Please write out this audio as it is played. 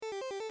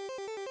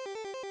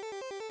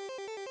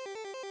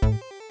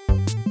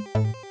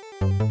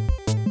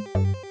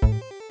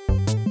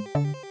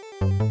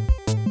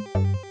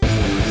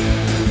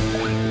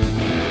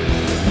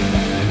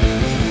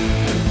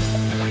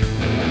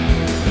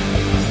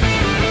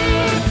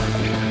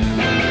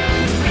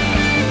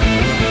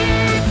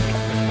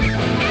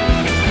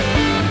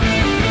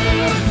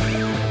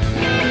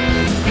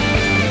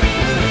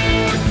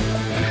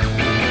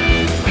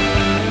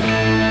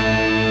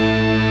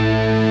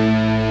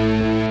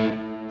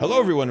Hello,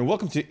 everyone, and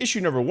welcome to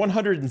issue number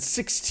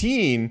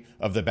 116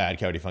 of the Bad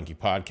Coyote Funky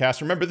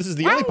podcast. Remember, this is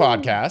the only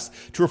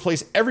podcast to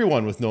replace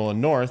everyone with Nolan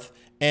North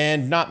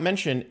and not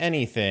mention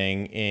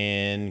anything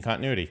in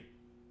continuity.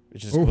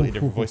 It's just completely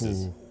different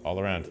voices all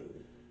around.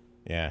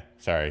 Yeah,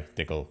 sorry,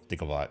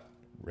 Dinklebot.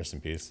 Rest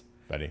in peace,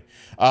 buddy.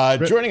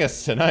 Joining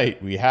us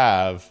tonight, we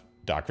have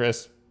Doc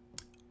Chris.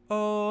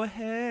 Oh,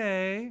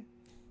 hey.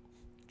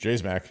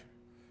 Jay's Mac.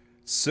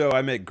 So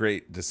I make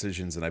great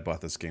decisions, and I bought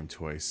this game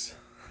twice.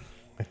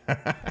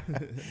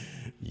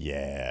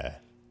 Yeah.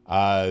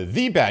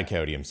 The Bad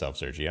Coyote himself,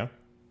 Sergio.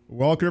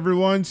 Welcome,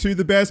 everyone, to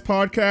the best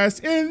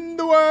podcast in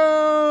the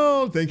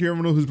world. Thank you,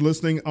 everyone who's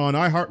listening on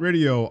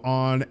iHeartRadio,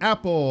 on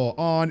Apple,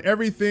 on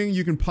everything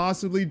you can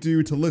possibly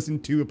do to listen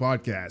to a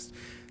podcast.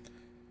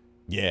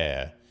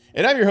 Yeah.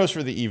 And I'm your host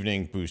for the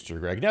evening, Booster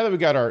Greg. Now that we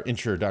got our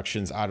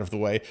introductions out of the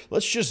way,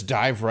 let's just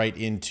dive right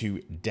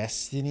into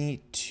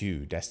Destiny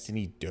 2,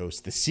 Destiny Dos,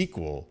 the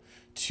sequel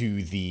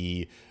to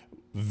the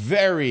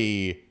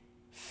very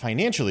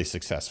financially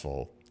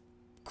successful,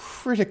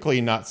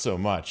 critically not so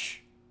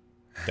much,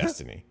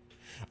 Destiny.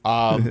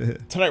 Tonight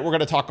we're going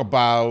to talk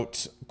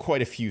about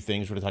quite a few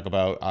things. We're going to talk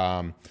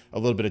about a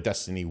little bit of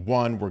Destiny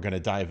 1. We're going to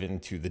dive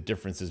into the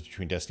differences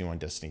between Destiny 1 and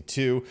Destiny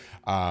 2.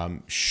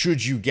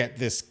 Should you get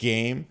this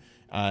game?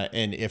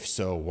 And if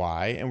so,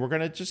 why? And we're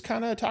going to just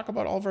kind of talk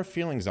about all of our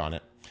feelings on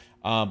it.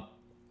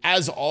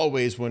 As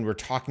always, when we're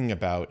talking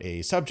about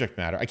a subject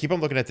matter, I keep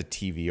on looking at the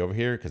TV over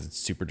here because it's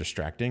super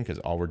distracting because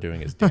all we're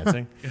doing is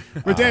dancing.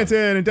 We're dancing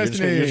in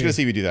Destiny. You're just going to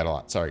see me do that a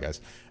lot. Sorry, guys.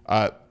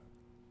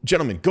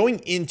 Gentlemen, going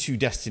into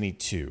Destiny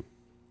 2,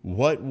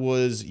 what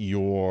was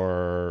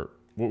your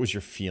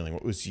feeling?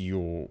 What was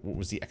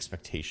the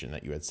expectation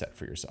that you had set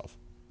for yourself?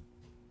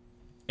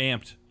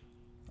 Amped.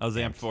 I was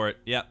amped for it.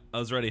 Yep, I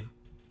was ready.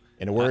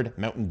 In a word,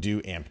 Mountain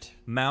Dew amped.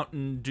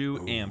 Mountain Dew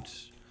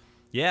amped.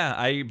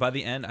 Yeah, by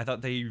the end, I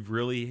thought they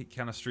really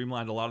kind of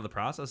streamlined a lot of the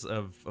process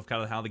of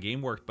kind of how the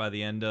game worked by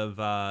the end of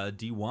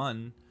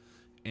D1,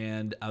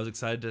 and I was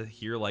excited to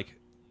hear like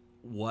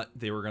what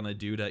they were gonna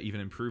do to even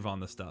improve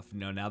on the stuff. You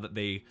know, now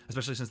that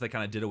especially since they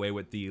kind of did away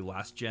with the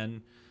last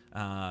gen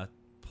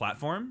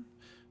platform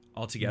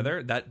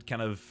altogether, that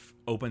kind of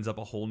opens up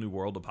a whole new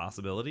world of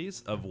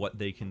possibilities of what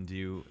they can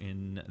do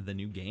in the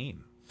new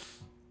game.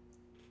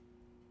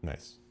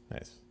 Nice.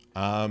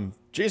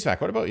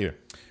 J-Smack, what about you?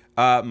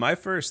 My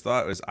first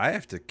thought was I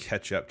have to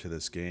catch up to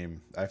this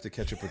game. I have to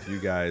catch up with you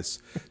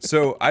guys.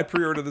 So I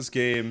pre-ordered this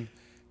game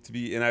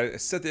and I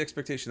set the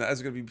expectation that I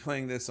was going to be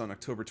playing this on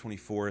October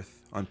 24th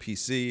on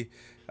PC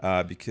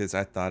because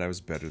I thought I was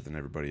better than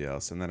everybody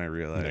else. And then I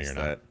realized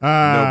that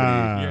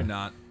nobody... You're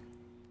not.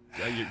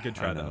 Good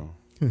try, though.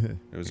 It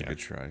was a good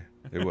try.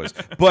 It was.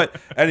 But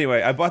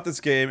anyway, I bought this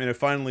game and it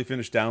finally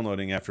finished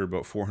downloading after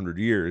about 400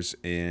 years.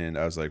 And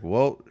I was like,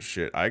 well,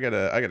 shit, I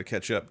gotta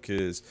catch up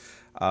because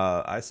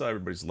I saw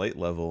everybody's light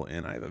level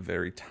and I have a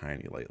very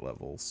tiny light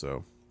level.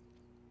 So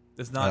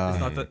it's not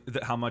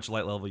how much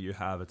light level you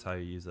have, it's how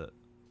you use it.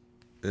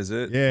 Is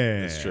it?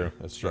 Yeah, that's true.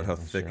 Is that how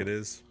thick it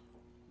is?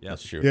 Yeah,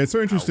 that's true. Yeah, it's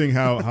so interesting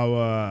how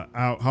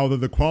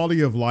the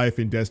quality of life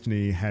in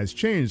Destiny has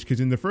changed, because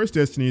in the first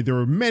Destiny there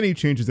were many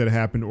changes that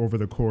happened over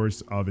the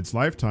course of its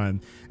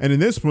lifetime, and in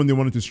this one they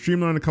wanted to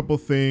streamline a couple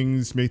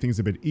things, make things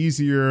a bit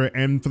easier,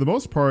 and for the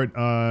most part,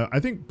 I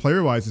think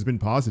player-wise has been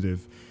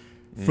positive.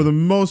 For the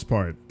most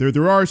part,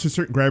 there are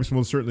certain gripes, and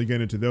we'll certainly get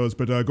into those.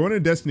 But going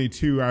into Destiny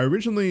 2, I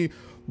originally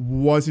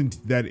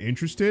wasn't that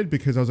interested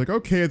because I was like,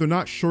 okay, they're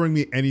not showing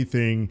me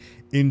anything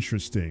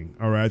interesting.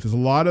 All right, there's a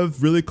lot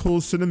of really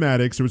cool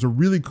cinematics. There was a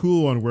really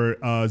cool one where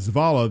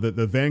Zavala,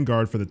 the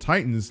Vanguard for the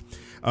Titans,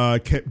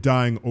 kept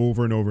dying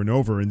over and over and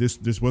over. And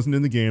this wasn't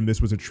in the game.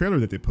 This was a trailer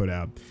that they put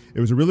out.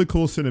 It was a really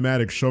cool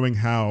cinematic showing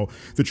how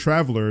the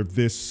Traveler,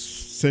 this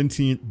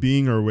sentient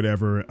being or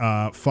whatever,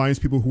 finds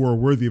people who are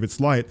worthy of its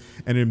light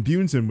and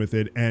imbues them with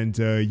it, and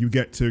you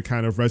get to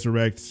kind of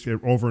resurrect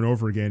over and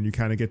over again. You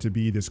kind of get to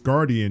be this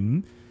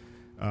guardian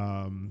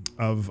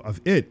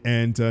of it,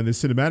 and the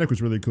cinematic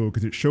was really cool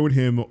because it showed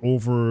him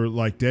over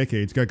like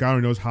decades. God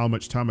only knows how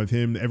much time of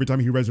him. Every time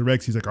he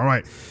resurrects, he's like, all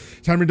right,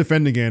 time to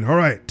defend again. All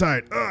right,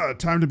 tight.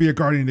 Time to be a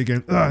guardian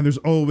again. And there's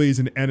always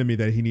an enemy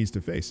that he needs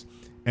to face.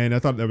 And I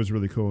thought that was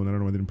really cool, and I don't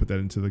know why they didn't put that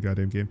into the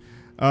goddamn game.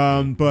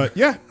 But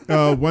yeah,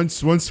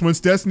 once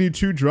Destiny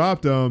 2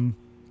 dropped,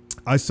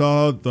 I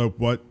saw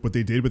what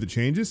they did with the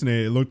changes, and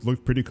it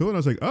looked pretty cool. And I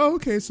was like, oh,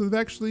 okay, so they've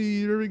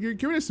actually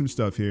giving us some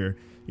stuff here,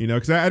 you know,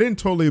 because I didn't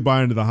totally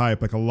buy into the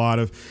hype. Like a lot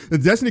of the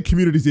Destiny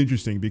community is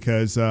interesting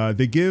because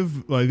they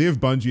give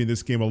Bungie in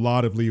this game a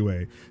lot of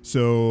leeway.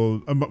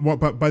 So,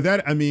 but by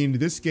that I mean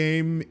this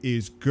game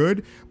is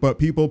good, but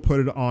people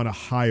put it on a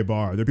high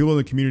bar. There are people in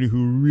the community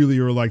who really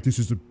are like, this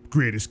is the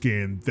greatest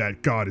game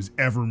that God has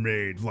ever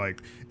made.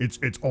 Like, it's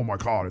oh my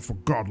God, it's for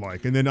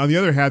godlike. And then on the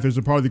other half, there's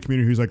a part of the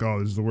community who's like, oh,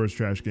 this is the worst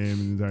trash game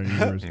in the entire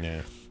universe.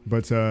 Yeah.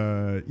 But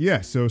so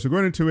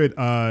going into it,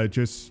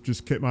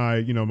 just kept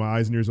my my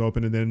eyes and ears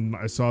open, and then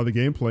I saw the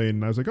gameplay,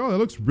 and I was like, oh, that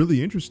looks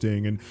really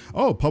interesting. And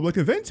public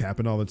events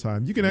happen all the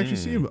time. You can actually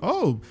see them.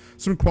 Oh,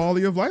 some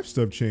quality of life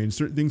stuff changed.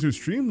 Certain things are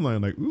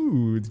streamlined. Like,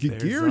 ooh, the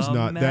gear's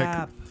not map.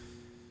 that.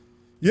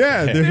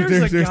 Yeah,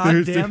 there's a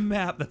goddamn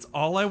map. That's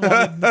all I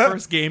wanted in the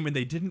first game, and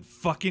they didn't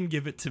fucking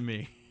give it to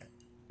me.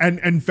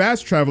 And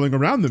fast traveling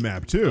around the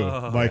map too,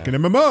 like an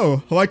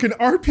MMO, like an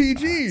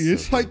RPG.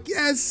 It's like,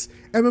 yes,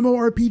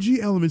 MMORPG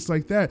elements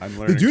like that.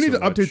 They do need to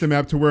update the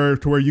map to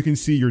where you can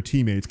see your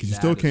teammates, because you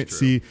still can't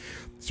see.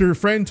 So your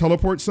friend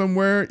teleports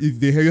somewhere,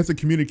 you have to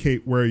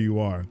communicate where you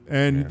are,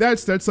 and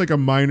that's like a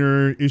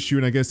minor issue,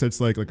 and I guess that's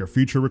like a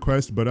feature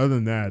request. But other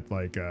than that,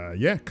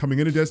 like coming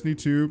into Destiny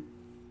 2,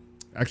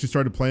 actually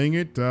started playing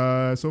it.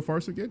 So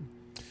far so good.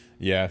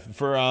 Yeah,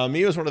 for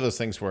me, it was one of those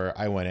things where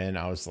I went in,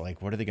 I was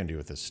like, what are they going to do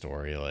with this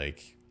story?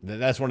 Like,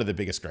 that's one of the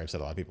biggest gripes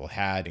that a lot of people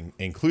had,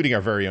 including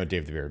our very own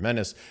Dave the Bearded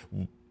Menace.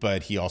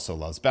 But he also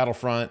loves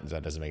Battlefront.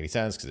 That doesn't make any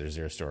sense because there's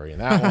zero story in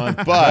that one.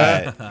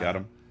 But got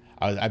him.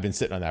 I've been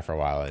sitting on that for a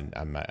while,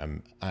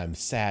 and I'm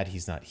sad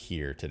he's not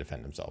here to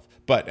defend himself.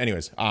 But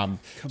anyways,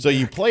 so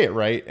you play it,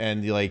 right,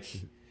 and you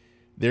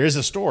there is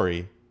a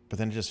story, but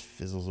then it just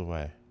fizzles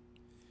away.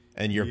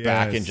 And you're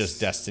back in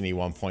just Destiny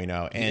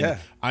 1.0. And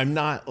I'm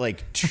not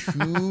like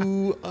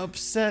too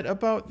upset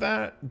about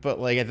that. But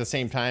like at the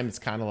same time, it's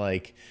kind of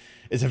like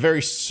it's a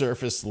very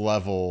surface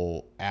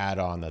level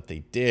add-on that they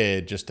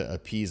did just to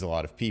appease a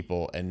lot of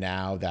people. And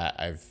now that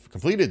I've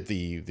completed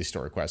the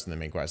story quest and the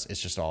main quest,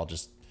 it's just all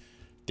just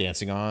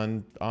dancing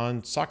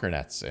on soccer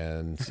nets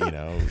and,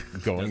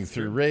 going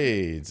through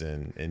raids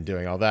and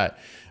doing all that.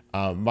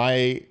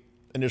 My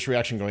initial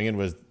reaction going in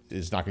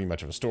is not going to be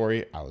much of a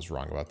story. I was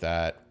wrong about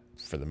that.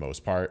 For the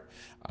most part,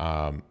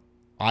 I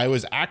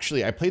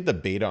played the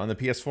beta on the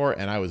PS4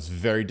 and I was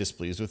very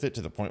displeased with it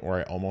to the point where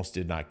I almost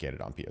did not get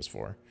it on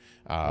PS4.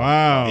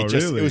 Wow,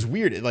 really? It was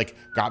weird. It like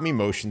got me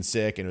motion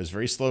sick, and it was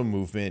very slow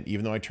movement,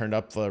 even though I turned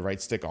up the right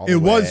stick all the way.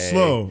 It was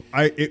slow.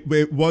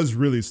 It was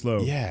really slow.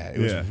 Yeah, it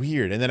was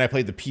weird. And then I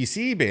played the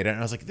PC beta, and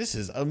I was like, this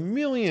is a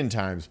million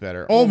times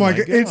better. Oh my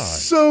God.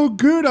 It's so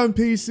good on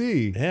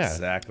PC. Yeah,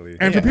 exactly.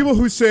 And for people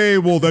who say,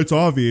 well, that's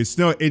obvious.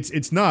 No,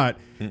 it's not.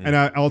 Mm-mm. And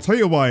I'll tell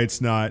you why it's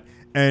not.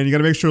 And you got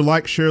to make sure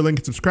like, share, link,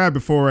 and subscribe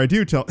before I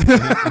do tell.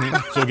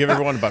 So give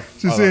everyone about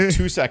 2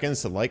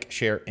 seconds to like,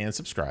 share, and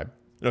subscribe.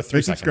 No,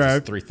 3 seconds.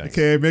 Subscribe. 3 things.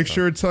 Okay, make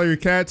sure to tell your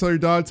cat, tell your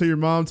dog, tell your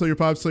mom, tell your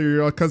pops, tell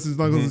your cousins,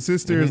 uncles, and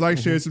sisters. Like,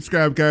 share,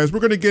 subscribe, guys. We're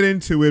going to get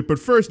into it. But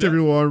first,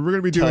 everyone, we're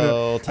going to be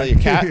doing Tell your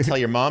cat, tell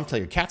your mom, tell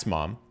your cat's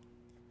mom.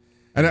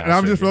 And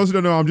I'm just, for those who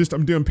don't know,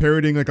 I'm doing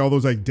parroting like all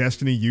those like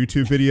Destiny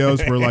YouTube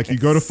videos where like you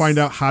go to find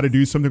out how to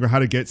do something or how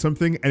to get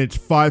something, and it's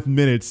 5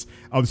 minutes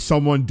of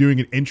someone doing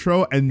an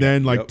intro and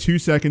then 2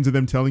 seconds of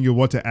them telling you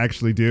what to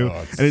actually do.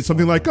 And it's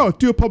something like,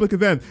 do a public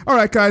event. All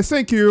right, guys,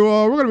 thank you.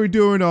 We're going to be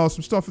doing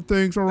some stuff and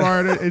things. All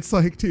right. It's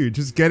like, dude,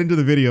 just get into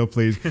the video,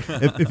 please.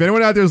 If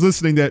anyone out there is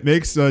listening that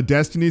makes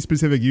Destiny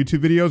specific YouTube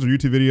videos or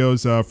YouTube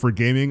videos for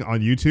gaming on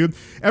YouTube,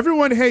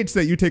 everyone hates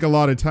that you take a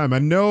lot of time. I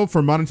know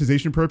for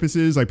monetization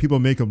purposes, like people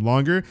make them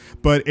longer,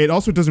 but it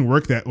also doesn't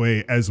work that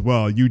way as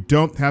well. You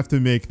don't have to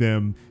make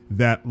them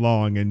that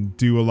long and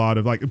do a lot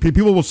of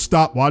people will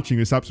stop watching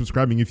and stop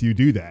subscribing if you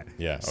do that.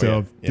 Yeah.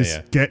 So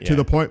get to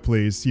the point,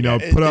 please. Put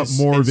up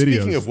more videos.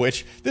 Speaking of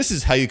which, this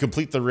is how you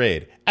complete the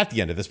raid at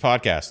the end of this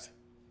podcast.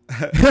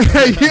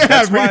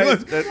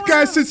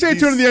 Guys, so stay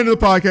tuned to the end of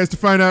the podcast to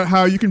find out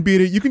how you can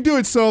beat it. You can do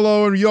it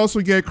solo, and you also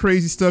get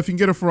crazy stuff. You can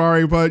get a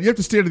Ferrari, but you have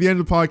to stay to the end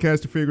of the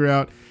podcast to figure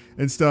out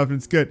and stuff, and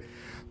it's good.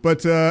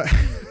 But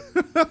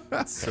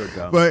so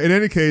dumb. But in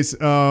any case,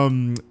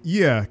 God,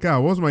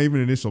 what was my even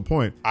initial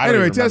point?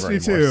 Anyway, Destiny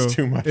 2. It's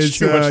too much.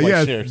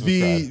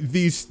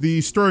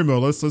 The story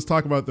mode. Let's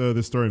talk about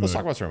the story mode. Let's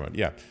talk about story mode.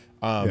 Yeah.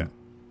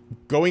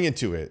 Going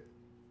into it,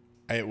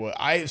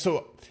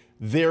 so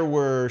there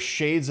were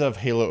shades of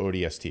Halo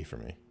ODST for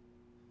me.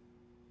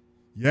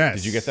 Yes.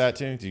 Did you get that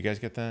too? Did you guys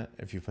get that?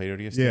 If you played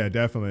ODST? Yeah,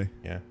 definitely.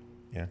 Yeah.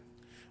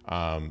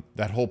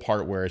 That whole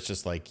part where it's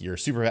just like you're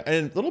super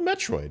and little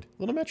Metroid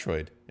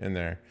in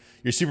there.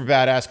 You're super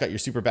badass, got your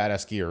super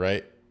badass gear,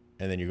 right?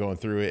 And then you're going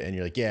through it and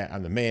you're like, yeah,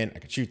 I'm the man. I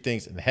can shoot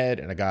things in the head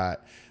and I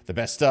got the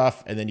best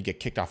stuff. And then you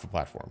get kicked off a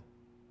platform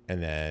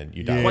and then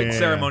you die. Quite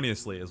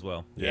ceremoniously as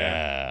well.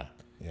 Yeah.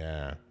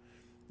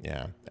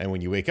 And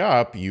when you wake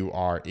up, you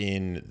are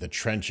in the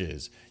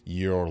trenches.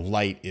 Your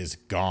light is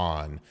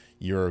gone.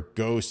 Your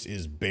ghost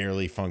is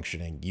barely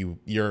functioning.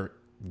 Your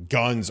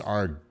guns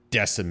are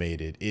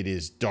decimated. It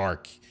is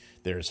dark.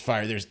 There's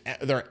fire.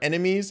 There are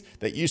enemies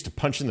that you used to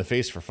punch in the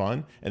face for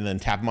fun and then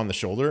tap them on the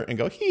shoulder and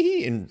go hee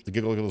hee and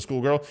giggle like a little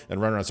schoolgirl and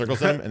run around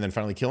circles at them and then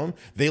finally kill them.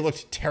 They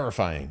looked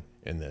terrifying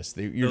in this.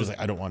 You're just like,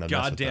 I don't want to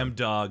mess with them. Goddamn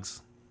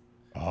dogs.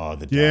 Oh,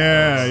 the dogs.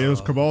 Yeah, those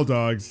Cabal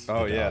dogs.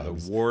 Oh yeah, the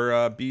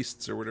war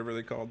beasts or whatever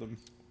they called them.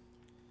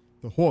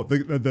 The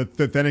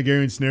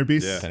Thanagarian snare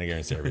beasts. Yeah.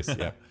 Thanagarian snare beasts.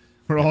 Yeah.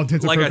 for all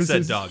intents and Like I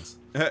purposes. said, dogs.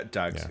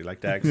 Dogs. Yeah. You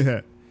like dogs?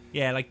 Yeah.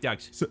 Yeah, I like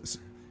dogs.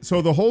 So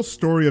the whole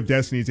story of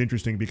Destiny is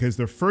interesting because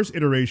the first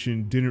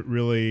iteration didn't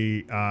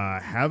really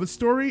have a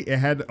story. It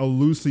had a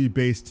loosely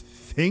based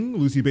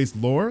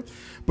lore.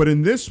 But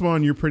in this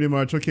one, you're pretty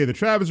much, okay, the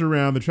Traveler's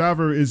around. The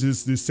Traveler is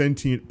this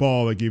sentient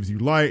ball that gives you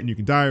light, and you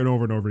can die it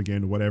over and over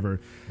again, whatever.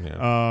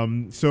 Yeah.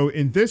 So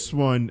in this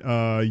one,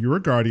 you're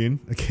a Guardian,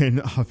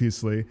 again,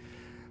 obviously.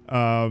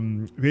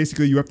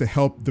 Basically, you have to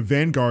help the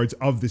vanguards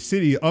of the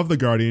city of the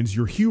Guardians,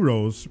 your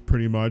heroes,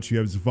 pretty much. You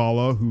have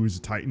Zavala, who's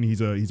a Titan.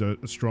 He's a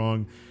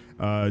strong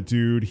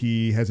dude.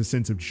 He has a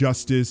sense of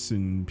justice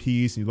and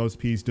peace, and he loves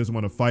peace. Doesn't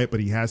want to fight, but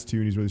he has to,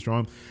 and he's really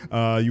strong.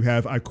 You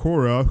have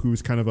Ikora,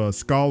 who's kind of a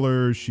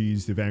scholar.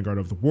 She's the vanguard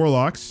of the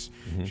Warlocks.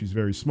 She's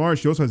very smart.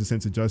 She also has a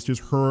sense of justice.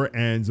 Her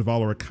and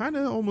Zavala are kind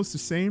of almost the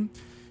same.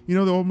 You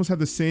know, they almost have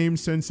the same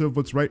sense of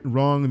what's right and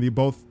wrong, and they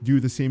both do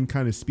the same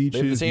kind of speeches.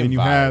 They have the same and you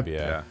vibe,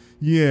 have,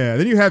 yeah.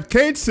 then you have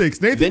Cade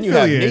Six, Nathan Then you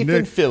Fillion. have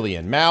Nathan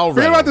Fillion, Mal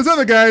Forget Reynolds. about those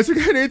other guys. We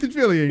got Nathan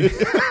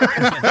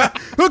Fillion.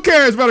 Who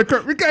cares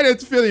about we got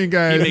Nathan Fillion, He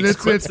guys. makes And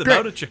quips it's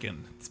about great. a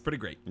chicken. It's pretty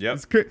great. Yep.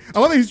 It's great. I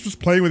love that he's just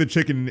playing with a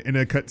chicken in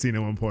a cutscene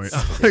at one point.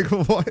 Like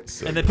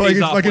what? And then like pays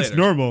it's, off like later. it's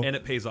normal. And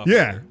it pays off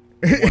Yeah,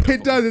 later.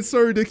 it does. It's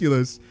so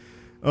ridiculous.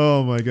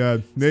 Oh my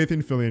God,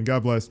 Nathan Fillion.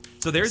 God bless.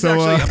 So there's So,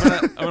 actually,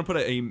 I'm gonna put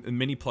a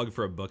mini plug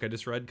for a book I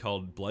just read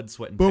called Blood,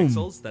 Sweat, and Boom.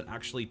 Pixels that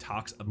actually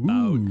talks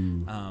about.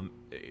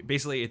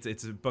 Basically,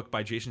 it's a book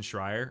by Jason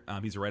Schreier.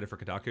 He's a writer for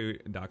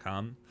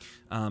Kotaku.com,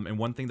 and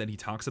one thing that he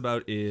talks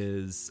about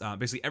is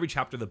basically every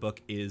chapter of the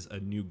book is a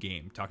new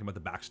game, talking about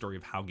the backstory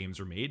of how games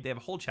were made. They have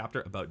a whole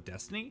chapter about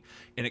Destiny,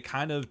 and it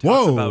kind of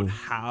talks Whoa. about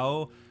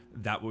how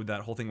that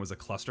whole thing was a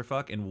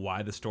clusterfuck and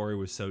why the story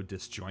was so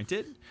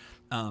disjointed.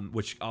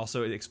 Which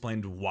also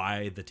explained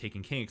why the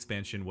Taken King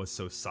expansion was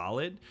so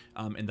solid,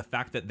 and the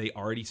fact that they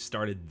already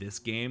started this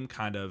game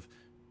kind of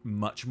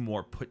much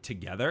more put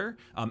together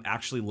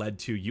actually led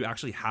to you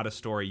actually had a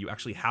story. You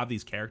actually have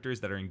these characters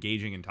that are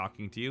engaging and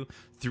talking to you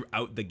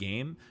throughout the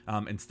game,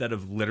 instead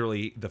of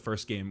literally the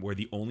first game where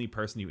the only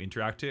person you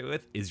interact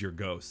with is your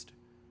ghost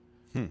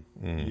during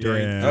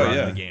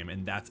Yeah. the game,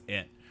 and that's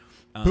it.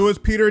 Who is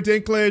Peter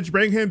Dinklage?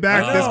 Bring him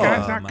back. This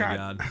guy's Oh not my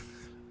God. god.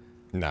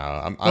 No,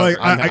 I'm Like,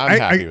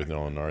 happy with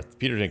Nolan North.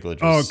 Peter Dinklage.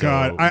 Oh Was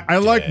God, so I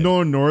like dead.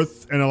 Nolan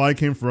North, and I like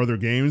him for other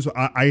games.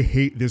 I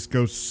hate this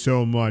ghost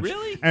so much.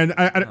 Really? And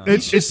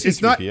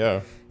it's not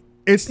C-3PO.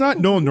 it's not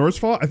Nolan North's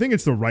fault. I think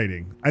it's the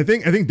writing. I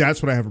think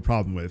that's what I have a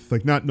problem with.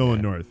 Like not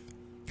Nolan North,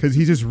 because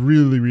he's just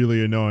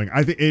really annoying.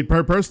 I think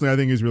personally, I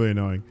think he's really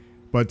annoying.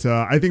 But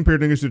I think Peter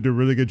Dinklage did a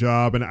really good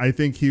job, and I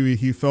think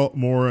he felt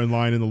more in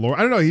line in the lore.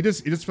 I don't know. He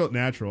just felt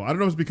natural. I don't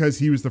know if it's because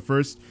he was the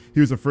first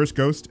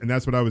ghost, and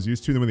that's what I was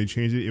used to. And then when they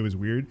changed it, it was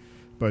weird.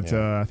 But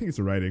I think it's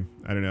the writing.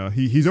 I don't know.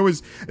 He's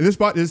always this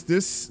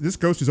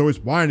ghost is always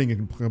whining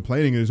and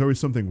complaining. And there's always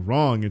something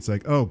wrong. It's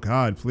like, oh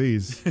God,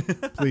 please,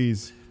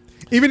 please.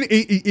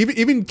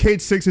 Even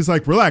Cade 6 is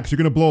like, relax, you're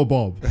gonna blow a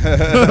bulb.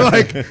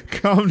 Like,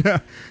 calm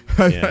down.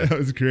 I thought that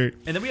was great.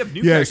 And then we have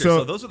new Yeah, characters. so-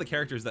 So those are the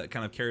characters that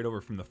kind of carried over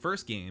from the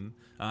first game.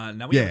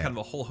 Now we have Yeah. kind of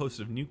a whole host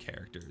of new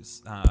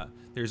characters.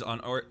 There's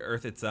on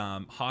Earth, it's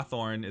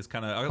Hawthorne is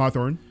kind of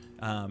Hawthorne.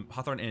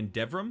 Hawthorne and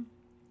Devrim.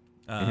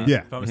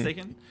 Yeah. if I'm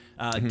mistaken.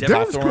 Devrim's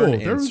Devrim, cool. Hawthorne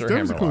and Devrim's Sir a cool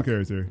Hammerlock.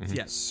 character.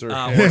 yeah, Sir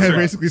Yeah,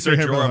 basically Sir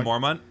Sir Jorah Hammerlock.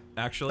 Mormont.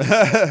 Actually,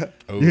 Yeah.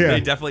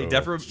 they definitely, Oh.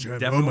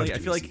 definitely. I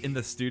feel like in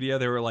the studio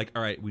they were like,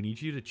 "All right, we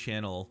need you to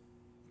channel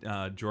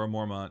Jorah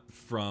Mormont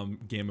from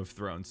Game of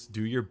Thrones.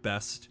 Do your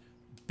best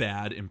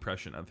bad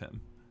impression of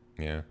him."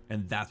 Yeah.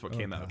 And that's what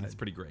came out. And it's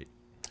pretty great.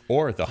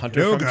 Or the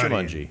hunter No from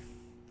Guardian. Jumanji.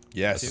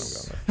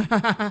 Yes.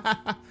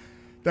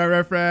 That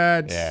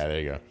reference. Yeah, there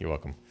you go. You're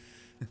welcome.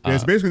 Yeah,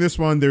 so basically this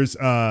one, there's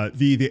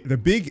the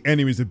big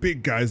enemies, the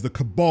big guys, the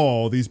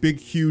Cabal, these big,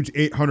 huge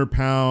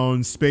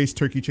 800-pound space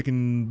turkey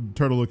chicken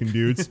turtle-looking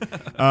dudes.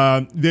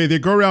 They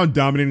go around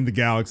dominating the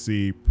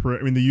galaxy,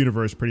 the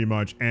universe pretty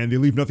much, and they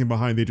leave nothing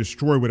behind. They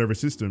destroy whatever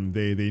system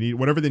they need.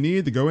 Whatever they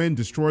need, they go in,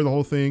 destroy the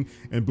whole thing,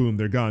 and boom,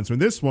 they're gone. So in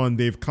this one,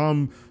 they've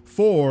come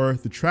for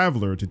the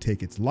Traveler to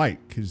take its light,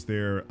 because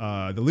they're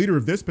the leader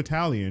of this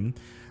battalion.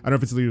 I don't know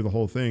if it's the leader of the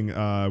whole thing,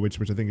 which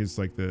I think is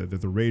like the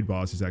raid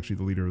boss is actually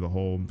the leader of the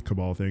whole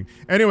Cabal thing.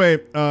 Anyway,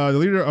 the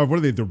leader of, what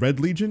are they, the Red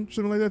Legion?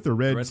 Something like that? The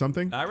Red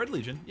something? Red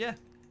Legion, yeah.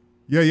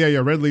 Yeah,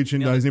 Red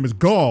Legion. Yeah. His name is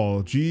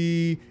Gaul,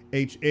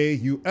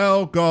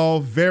 Ghaul. Gaul,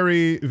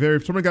 very,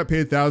 someone got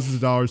paid thousands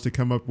of dollars to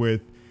come up with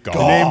the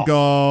Gaul. name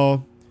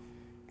Gaul,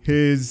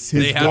 his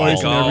They have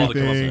voice the and gall to come up with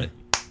everything. it.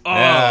 Oh,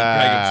 Yeah.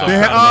 Greg, I'm so They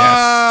proud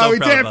ha- of you. we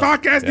So did it, proud of us.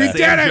 podcast. Yeah. We Same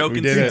did it. joke We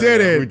and did same it.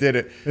 did it. We did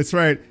it. That's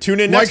right. Tune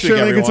in Like, next share, week,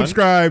 link, and everyone.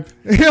 subscribe.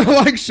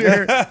 Like,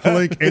 share,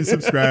 link, and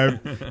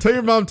subscribe. Tell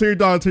your mom, tell your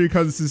dog, tell your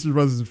cousins, sisters,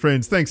 brothers, and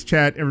friends. Thanks,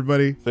 chat,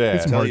 everybody. Yeah.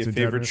 Get some Tell hearts your in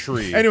favorite chat.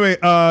 tree. Anyway,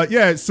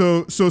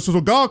 so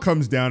Gaul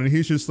comes down and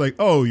he's just like,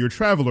 oh, you're a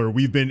traveler.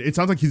 It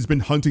sounds like he's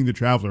been hunting the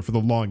Traveler for the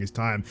longest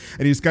time.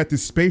 And he's got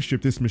this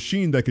spaceship, this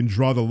machine that can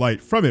draw the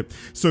light from it.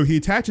 So he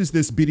attaches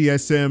this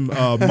BDSM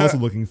muzzle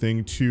looking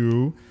thing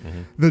to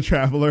the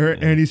Traveler.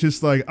 traveler, and he's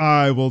just like,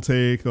 I will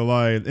take the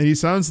light. And he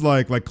sounds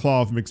like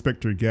Claw from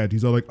Inspector Gadget.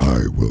 He's all like,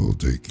 I will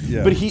take it.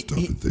 Yeah. But he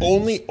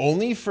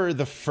only for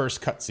the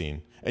first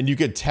cutscene. And you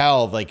could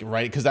tell, like,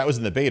 right, because that was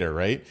in the beta,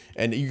 right?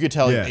 And you could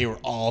tell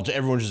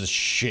everyone was just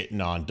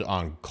shitting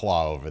on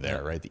Claw over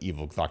there, right? The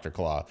evil Dr.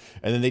 Claw.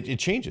 And then it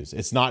changes.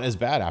 It's not as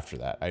bad after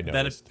that, I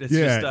noticed. It's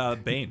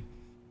just Bane.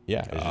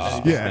 Yeah.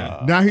 It's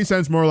just, Now he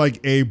sounds more like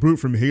a brute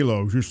from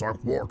Halo. Just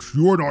like, what?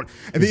 You're not.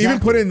 And they even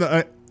put in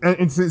the.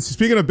 And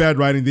speaking of bad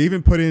writing, they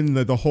even put in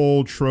the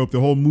whole trope, the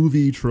whole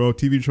movie trope,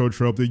 TV show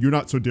trope that you're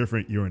not so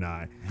different, you and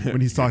I,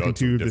 when he's talking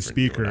to the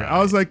speaker. I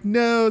was like,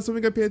 no,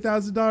 someone got paid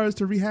 $1,000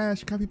 to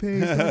rehash, copy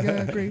paste. Oh my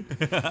God, great.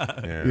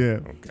 Yeah.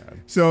 Oh God.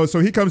 So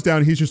he comes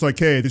down. He's just like,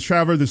 hey, this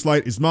traveler, this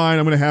light is mine.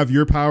 I'm gonna have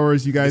your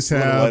powers. You guys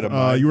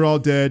have. You were all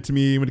dead to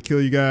me. I'm gonna kill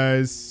you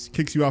guys.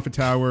 Kicks you off a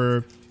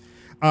tower.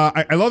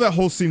 I love that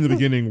whole scene in the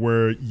beginning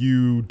where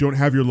you don't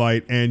have your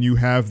light and you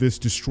have this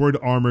destroyed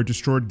armor,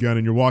 destroyed gun,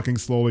 and you're walking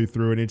slowly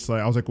through. And it's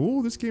like, I was like,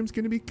 oh, this game's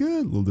going to be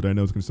good. Little did I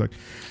know it's going to suck.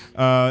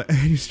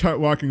 And you start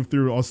walking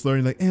through all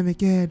slowly, like, oh my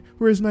God,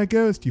 where's my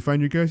ghost? You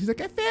find your ghost. He's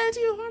like, I found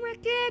you. Oh my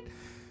God.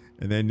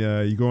 And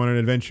then you go on an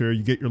adventure.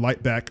 You get your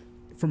light back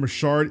from a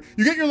shard.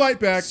 You get your light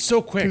back.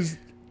 so quick.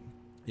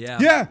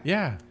 Yeah.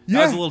 Yeah.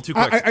 That was a little too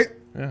quick.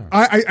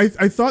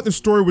 I thought the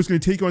story was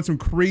going to take you on some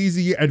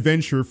crazy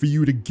adventure for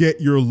you to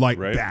get your light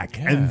back,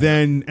 and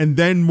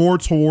then more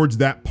towards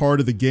that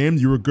part of the game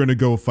you were going to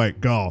go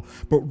fight Gaul.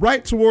 But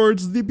right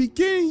towards the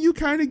beginning, you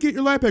kind of get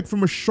your light back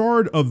from a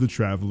shard of the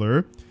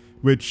Traveler,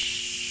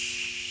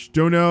 which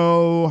don't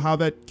know how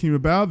that came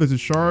about. There's a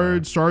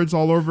shards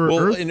all over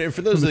Earth. And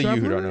for those of you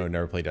who don't know,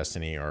 never play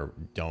Destiny or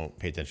don't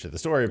pay attention to the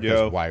story,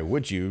 because why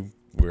would you?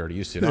 We're already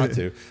used to not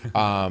to.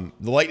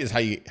 The light is how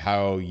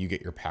you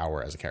get your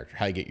power as a character,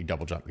 how you get your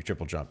double jump, your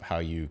triple jump, how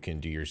you can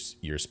do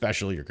your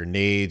special, your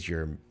grenades,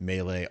 your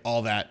melee.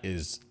 All that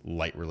is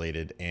light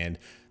related, and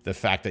the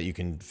fact that you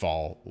can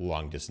fall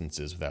long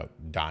distances without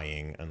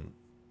dying, and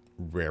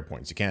rare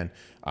points you can.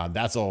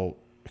 That's all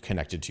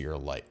connected to your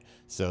light.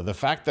 So the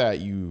fact that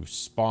you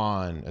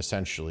spawn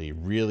essentially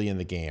really in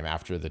the game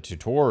after the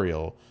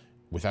tutorial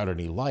without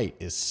any light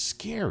is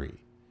scary.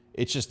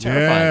 It's just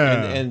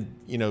terrifying, and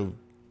you know.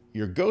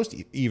 Your ghost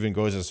even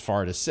goes as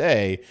far to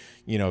say,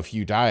 you know, if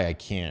you die, I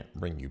can't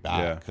bring you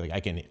back. Like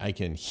I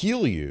can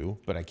heal you,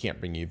 but I can't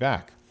bring you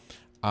back.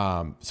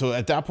 So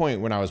at that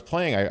point, when I was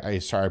playing,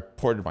 I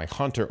ported my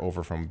hunter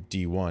over from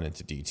D1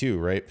 into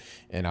D2, right?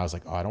 And I was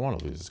like, oh, I don't want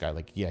to lose this guy.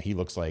 Like, yeah, he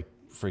looks like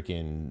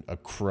freaking a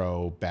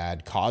Crow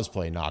bad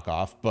cosplay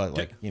knockoff, but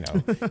like, you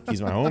know,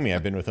 he's my homie.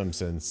 I've been with him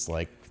since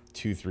like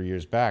 2-3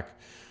 years back.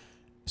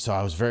 So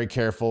I was very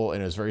careful,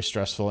 and it was very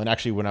stressful. And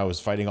actually, when I was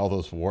fighting all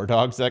those war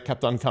dogs that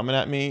kept on coming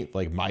at me,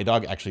 like my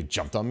dog actually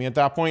jumped on me at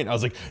that point. I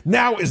was like,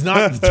 now is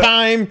not the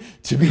time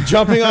to be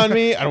jumping on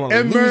me. I don't want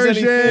to lose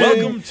anything.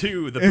 Welcome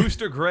to the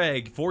Booster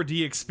Greg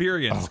 4D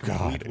experience. Oh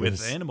God,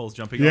 with animals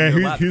jumping on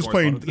your lap. He was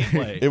playing.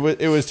 It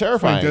was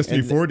terrifying.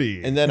 Destiny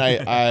 4D. And then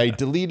I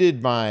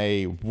deleted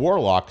my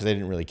warlock because I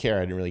didn't really care.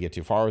 I didn't really get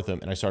too far with him,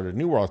 and I started a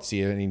new warlock to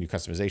see any new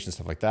customization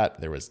stuff like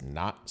that. There was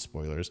not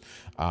spoilers.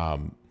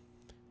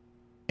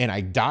 And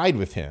I died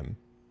with him,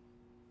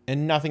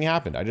 and nothing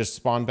happened. I just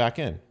spawned back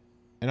in.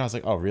 And I was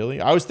like, oh,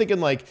 really? I was thinking,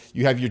 like,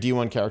 you have your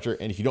D1 character,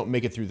 and if you don't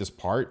make it through this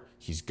part,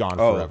 he's gone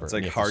forever. It's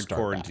like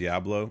hardcore in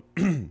Diablo.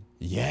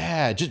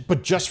 Yeah,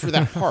 just for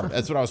that part.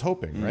 That's what I was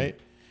hoping, right?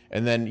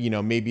 And then, you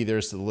know, maybe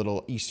there's a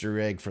little Easter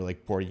egg for,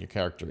 like, porting your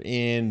character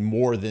in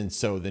more than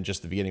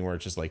just the beginning, where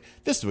it's just like,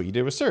 this is what you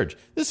did with Serge.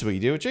 This is what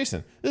you did with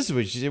Jason. This is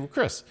what you did with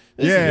Chris.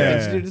 This is the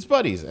things you did with his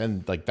buddies.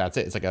 And, like, that's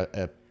it. It's like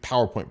a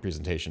PowerPoint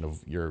presentation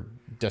of your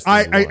Destiny.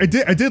 I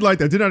did like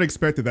that. I did not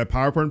expect that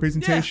PowerPoint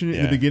presentation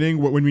in the beginning.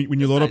 When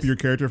you load up your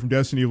character from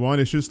Destiny 1,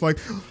 it's just like,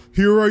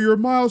 here are your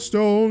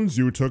milestones.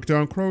 You took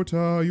down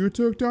Crota. You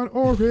took down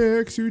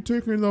Oryx. You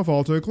took in the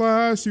Volta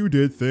class. You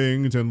did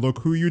things, and look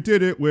who you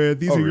did it with.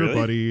 These are your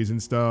buddies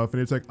and stuff.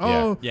 And it's like,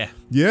 yeah.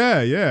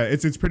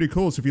 It's pretty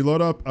cool. So if you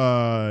load up,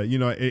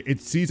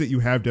 it sees that you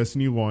have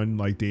Destiny 1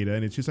 like data,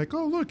 and it's just like,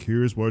 oh look,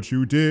 here's what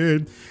you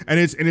did. And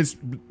it's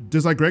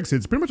just like Greg said,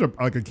 it's pretty much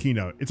like a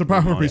keynote. It's a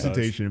PowerPoint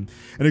presentation,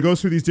 and it goes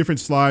through these different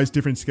slides,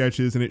 different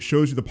sketches, and it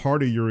shows you the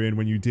party you're in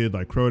when you did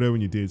like Crota,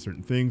 when you did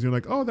certain things. And you're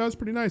like, oh, that was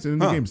pretty nice, and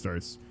then the game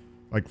starts.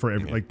 Like for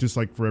just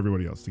like for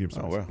everybody else, the game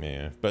starts. Oh well,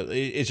 yeah. But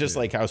it's just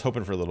like I was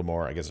hoping for a little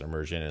more, I guess,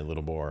 immersion and a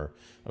little more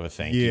of a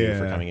thank you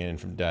for coming in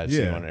from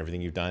Destiny and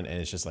everything you've done. And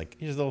it's just like,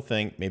 here's a little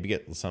thing. Maybe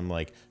get some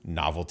like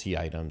novelty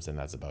items, and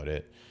that's about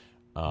it.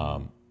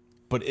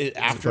 But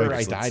after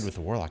I died with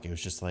the Warlock, it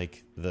was just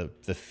like the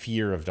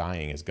fear of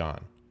dying is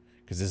gone.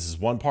 Because this is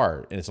one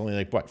part, and it's only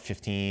like, what,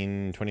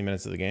 15, 20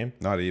 minutes of the game?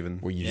 Not even.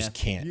 Where you just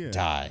can't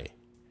die.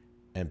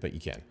 But you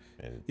can.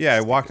 And I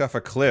walked off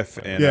a cliff,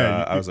 and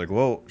I was like,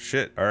 well,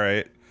 shit, all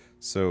right.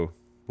 So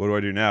what do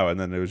I do now? And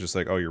then it was just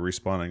like, oh, you're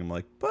respawning. I'm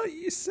like, but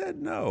you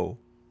said no.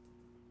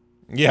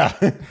 Yeah.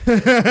 You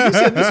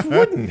said this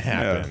wouldn't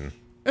happen.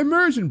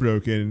 immersion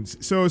broken.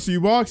 So you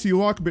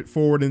walk a bit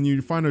forward and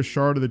you find a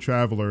shard of the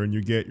Traveler and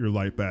you get your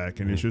light back,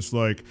 and it's just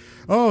like,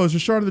 oh, it's a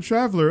shard of the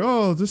Traveler.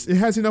 Oh, it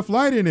has enough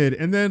light in it,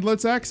 and then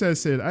let's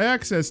access it. I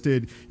accessed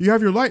it. You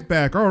have your light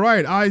back. All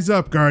right, eyes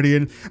up,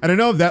 Guardian. And I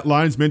know that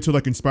line's meant to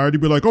like inspire you to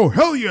be like, oh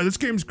hell yeah, this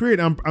game's great.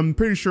 I'm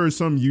pretty sure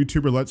some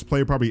YouTuber Let's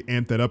Play probably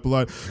amped that up a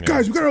lot. Yeah.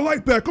 Guys, we got our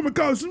light back. Oh my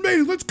god, it's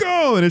amazing. Let's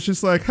go. And it's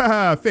just like,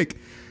 haha, fake.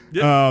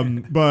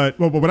 But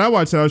when I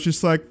watched it, I was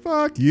just like,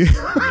 fuck you.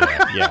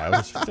 Yeah. It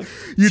was like,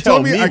 you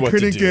told me I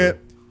couldn't get.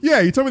 Yeah,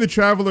 you told me the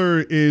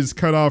Traveler is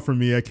cut off from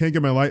me. I can't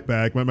get my light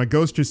back. My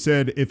ghost just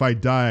said if I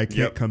die, I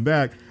can't come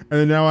back. And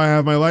then now I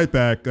have my light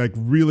back, like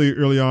really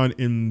early on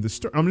in the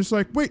story. I'm just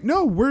like, wait,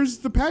 no, where's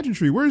the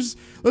pageantry?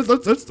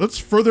 Let's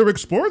further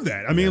explore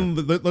that. I mean,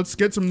 let's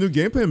get some new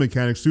gameplay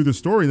mechanics through the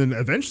story, and then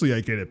eventually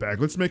I get it back.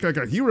 Let's make like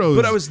a hero.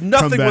 But I was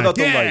nothing without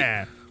the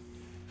light.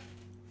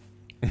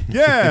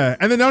 Yeah,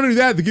 and then not only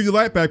that, they give you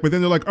light back, but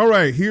then they're like, all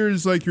right,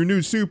 here's like your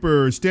new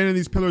super, stand in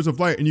these pillars of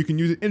light, and you can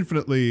use it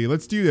infinitely.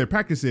 Let's do that,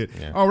 practice it.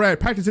 Yeah. All right,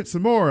 practice it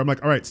some more. I'm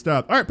like, all right,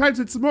 stop. All right, practice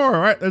it some more.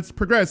 All right, let's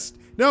progress.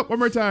 Nope, one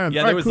more time.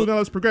 Yeah, all right, cool, now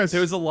let's progress.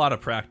 There was a lot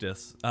of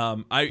practice.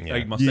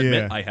 I must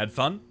admit, I had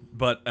fun,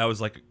 but I was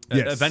like,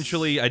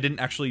 eventually I didn't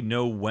actually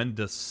know when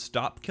to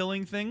stop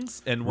killing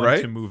things and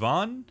when to move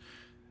on.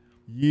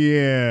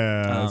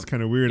 Yeah, that's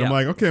kind of weird. Yeah. I'm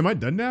like, okay, am I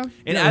done now?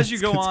 And as you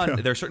go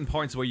on, there are certain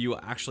points where you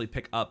actually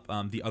pick up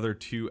the other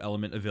 2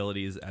 element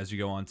abilities as you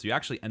go on. So you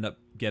actually end up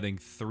getting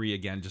 3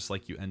 again, just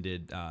like you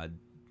ended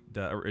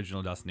the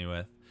original Destiny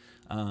with.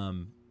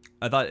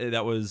 I thought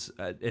that was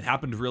it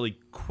happened really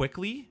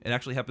quickly. It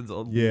actually happens a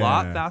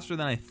lot faster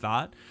than I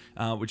thought,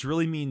 which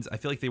really means I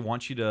feel like they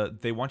want you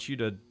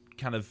to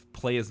kind of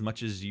play as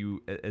much as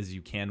you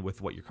can with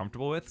what you're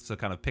comfortable with. So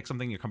kind of pick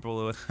something you're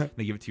comfortable with and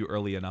they give it to you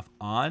early enough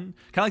on.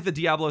 Kind of like the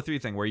Diablo 3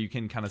 thing where you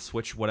can kind of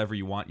switch whatever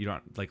you want. You're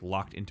not like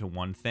locked into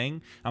one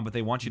thing, but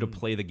they want you to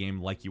play the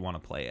game like you want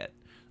to play it.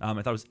 I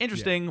thought it was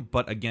interesting,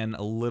 but again,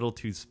 a little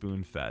too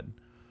spoon-fed.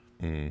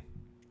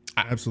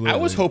 Absolutely. I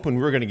was hoping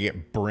we were going to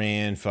get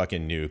brand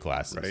fucking new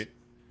classes. Right.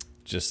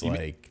 Just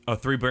like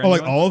 3 brand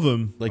like new all of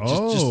them. Like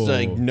just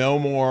like no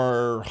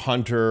more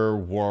Hunter,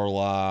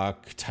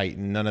 Warlock,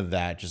 Titan, none of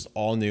that. Just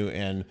all new.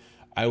 And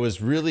I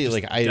was really just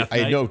like I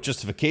had no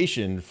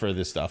justification for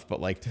this stuff, but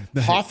like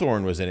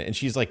Hawthorne was in it, and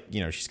she's like,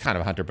 you know, she's kind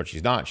of a hunter, but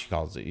she's not.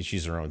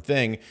 She's her own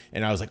thing.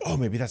 And I was like, oh,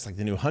 maybe that's like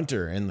the new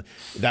hunter, and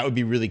that would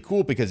be really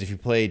cool because if you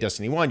play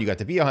Destiny 1, you got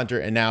to be a hunter,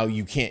 and now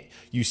you can't.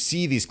 You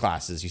see these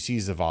classes, you see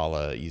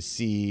Zavala, you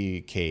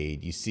see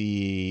Cade, you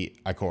see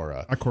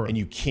Ikora, and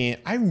you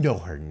can't. I know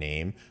her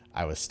name.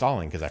 I was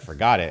stalling because I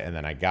forgot it, and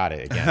then I got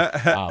it again.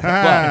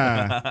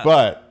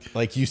 But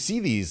like you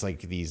see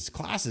these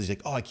classes,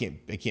 like, oh, I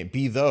can't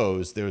be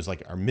those. There's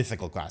like our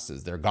mythical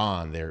classes. They're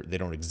gone. They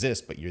don't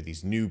exist. But you're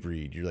these new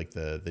breed. You're like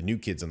the new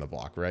kids on the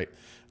block, right?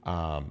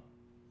 And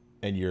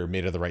you're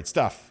made of the right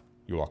stuff.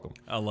 You're welcome.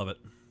 I love it.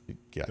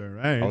 Yeah,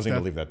 right. I was gonna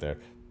leave that there,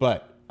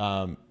 but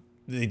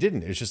they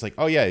didn't. It's just like,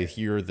 oh yeah,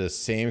 you're the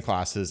same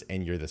classes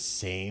and you're the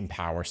same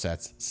power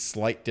sets.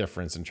 Slight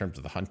difference in terms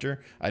of the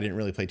hunter. I didn't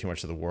really play too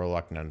much of the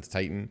warlock, none of the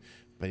titan,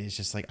 but it's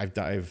just like I've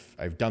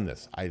done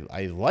this.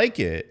 I like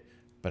it,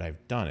 but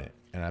I've done it,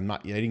 and I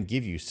didn't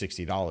give you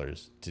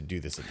 $60 to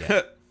do this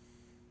again.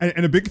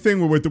 and a big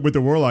thing with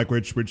the warlock,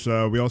 which was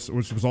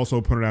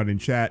also pointed out in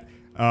chat,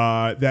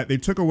 that they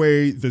took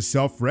away the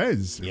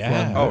self-res.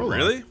 Yeah. Oh,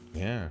 really?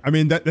 Yeah. I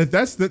mean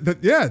that's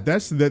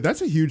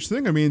a huge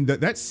thing. I mean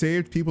that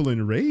saved people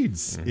in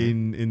raids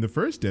in the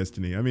first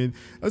Destiny. I mean,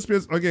 let's be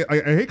okay.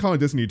 I hate calling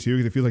Destiny 2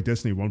 because it feels like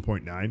Destiny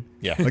 1.9.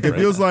 Yeah. Like it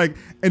feels like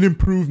an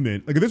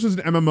improvement. Like if this was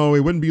an MMO, it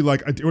wouldn't be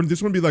like this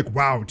wouldn't be like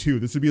WoW 2.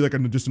 This would be like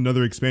just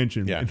another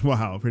expansion in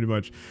WoW, pretty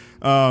much.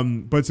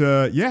 But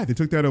they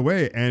took that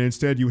away, and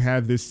instead you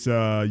have this.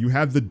 You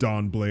have the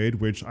Dawnblade,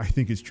 which I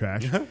think is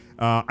trash.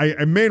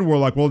 I main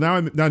Warlock. Well, now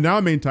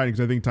I main Titan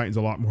because I think Titan's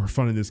a lot more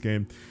fun in this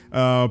game.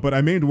 But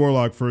I mained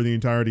Warlock for the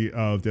entirety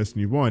of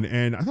Destiny 1,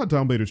 and I thought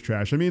Dawnblade was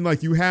trash. I mean,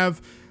 like, you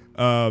have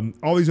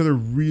all these other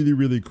really,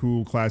 really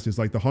cool classes.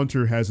 Like, the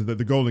Hunter has the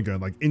Golden Gun,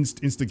 like,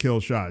 insta-kill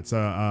shots.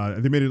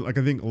 They made it, like,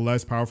 I think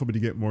less powerful, but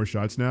you get more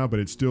shots now, but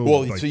it's still,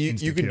 well, like, so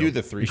you can do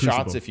the 3 Crucible.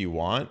 shots if you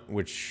want,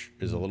 which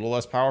is a little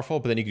less powerful,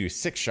 but then you can do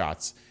 6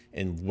 shots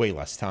in way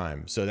less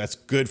time. So that's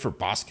good for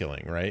boss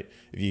killing, right?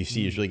 If you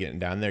see he's really getting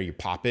down there, you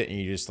pop it, and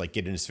you just, like,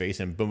 get in his face,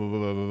 and boom, boom,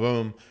 boom, boom, boom,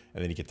 boom,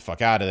 and then you get the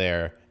fuck out of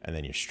there, and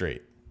then you're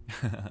straight.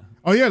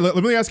 Oh yeah, let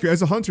me ask you,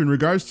 as a hunter, in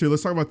regards to,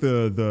 let's talk about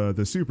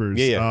the supers.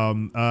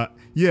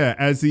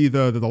 As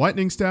the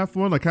lightning staff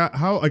one, like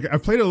how like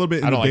I've played it a little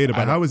bit in the beta,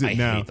 but how is it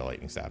now? I hate the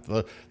lightning staff.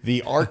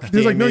 The arc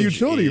there's like no damage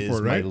utility is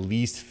for it, right? my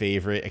least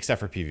favorite, except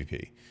for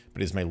PvP.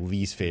 But it's my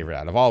least favorite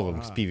out of all of them.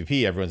 Because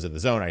PvP, everyone's in the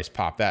zone. I just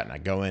pop that and I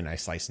go in, I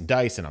slice and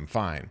dice, and I'm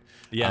fine.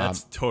 Yeah,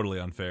 that's totally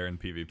unfair in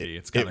PvP.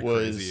 It's kind of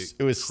crazy.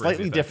 It was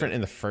slightly different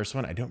in the first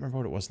one. I don't remember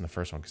what it was in the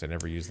first one because I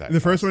never used that. In the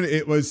first one,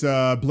 it was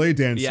Blade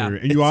Dancer,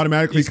 and you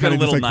automatically kind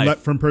of just like let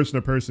from person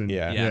to person.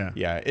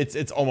 Yeah.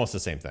 It's almost the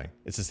same thing.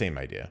 It's the same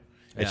idea.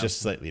 It's Yeah.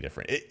 just slightly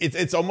different.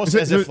 It's almost Is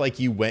it- as if like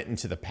you went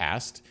into the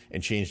past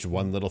and changed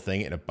one little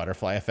thing in a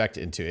butterfly effect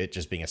into it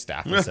just being a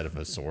staff instead of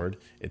a sword.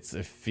 It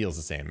feels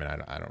the same,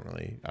 and I don't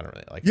really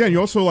like. Yeah, it. and you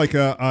also like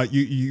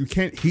you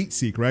can't heat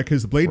seek, right?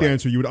 Because the blade Right.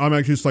 dancer, you would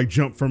automatically just like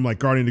jump from like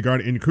guardian to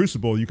guardian. In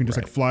Crucible, you can just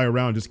Right. like fly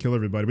around, just kill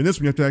everybody. But in this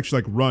one, you have to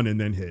actually like run and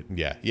then hit.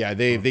 Yeah.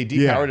 They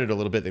depowered it a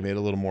little bit. They made it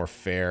a little more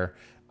fair.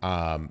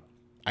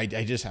 I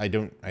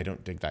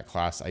don't dig that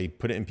class. I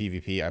put it in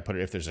PvP. I put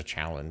it if there's a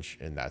challenge,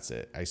 and that's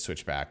it. I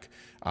switch back.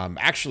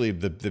 Actually,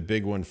 the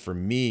big one for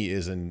me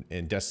is in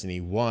Destiny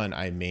 1,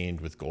 I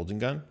mained with Golden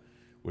Gun,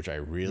 which I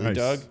really Nice.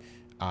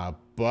 dug.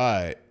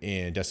 But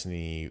in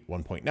Destiny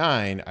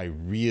 1.9, I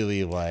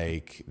really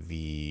like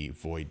the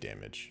void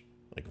damage.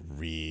 Like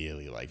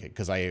really like it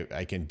because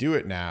I can do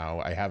it now.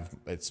 I have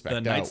it spec'd The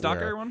out Night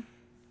Stalker where one?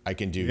 I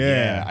can do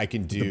Yeah, I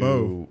can with the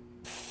bow. do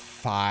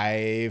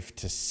 5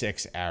 to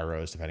 6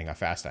 arrows depending how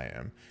fast I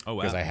am. Oh,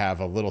 wow. Because I have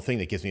a little thing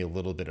that gives me a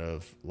little bit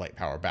of light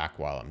power back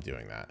while I'm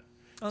doing that.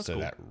 Oh, that's so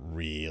cool. that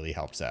really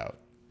helps out.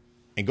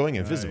 And going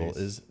invisible Nice.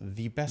 is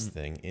the best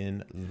thing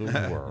in the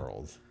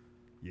world.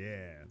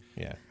 Yeah.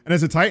 Yeah. And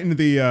as a Titan,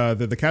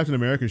 the Captain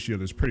America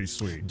shield is pretty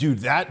sweet. Dude,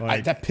 that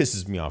Like- that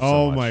pisses me off so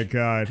Oh much. my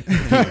god!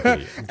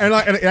 and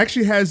it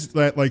actually has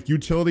that like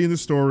utility in the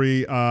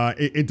story.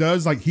 It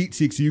does like heat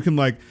seek, so you can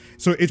like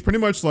so it's pretty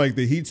much like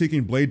the heat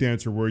seeking blade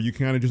dancer, where you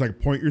kind of just like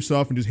point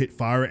yourself and just hit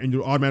fire, and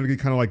you automatically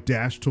kind of like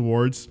dash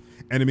towards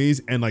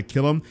enemies and like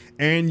kill them.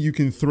 And you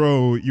can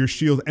throw your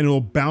shield, and it'll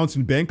bounce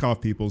and bank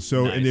off people.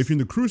 So and Nice. if you're in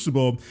the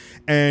Crucible,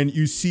 and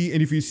you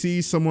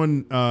see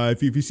someone,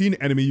 if you see an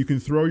enemy, you can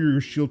throw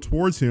your shield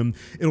towards him.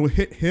 It'll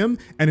hit him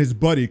and his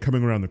buddy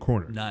coming around the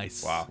corner.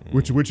 Nice. Wow.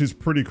 Which is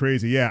pretty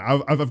crazy. Yeah,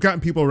 I've gotten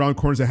people around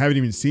corners I haven't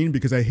even seen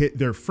because I hit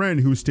their friend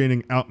who's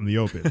standing out in the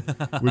open,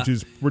 which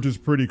is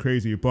pretty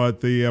crazy. But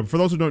the for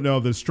those who don't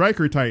know, the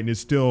Striker Titan is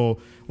still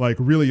like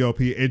really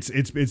OP.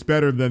 It's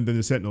better than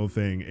the Sentinel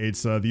thing.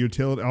 It's the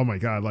utility. Oh my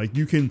god! Like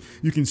you can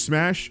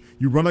smash.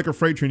 You run like a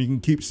freight train. You can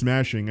keep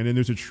smashing, and then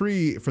there's a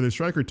tree for the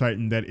Striker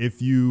Titan that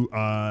if you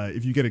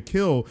get a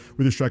kill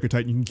with the Striker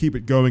Titan, you can keep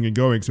it going and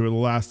going, so it'll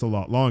last a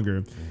lot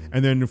longer.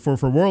 And then for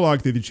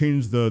Warlock, they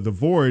changed the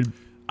Void.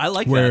 I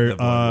like Where, that,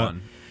 the Void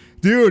one.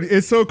 Dude,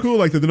 it's so cool.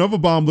 Like the Nova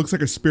bomb looks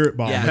like a spirit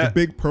bomb, Yeah. like a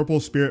big purple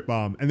spirit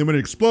bomb. And then when it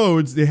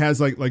explodes, it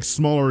has like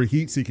smaller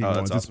heat-seeking Oh,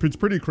 ones. that's It's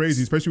pretty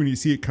crazy, especially when you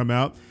see it come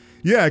out.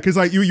 Yeah, because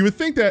like you would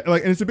think that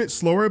like, and it's a bit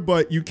slower,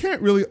 but you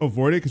can't really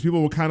avoid it because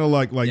people will kind of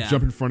like Yeah.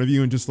 jump in front of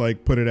you and just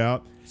like put it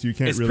out, so you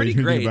can't It's really pretty do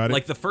anything great. about it.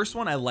 Like the first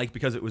one I liked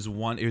because it was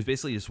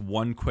basically just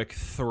one quick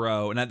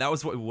throw, and that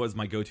was what was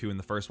my go-to in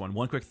the first one.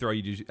 One quick throw,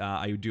 you do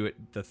I would do it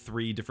the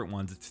 3 different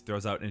ones it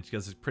throws out, and it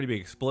does a pretty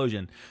big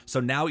explosion. So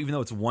now even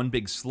though it's one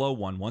big slow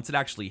one, once it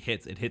actually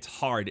hits, it hits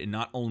hard, and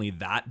not only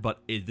that,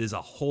 but it is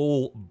a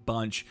whole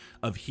bunch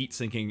of heat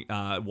sinking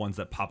ones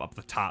that pop up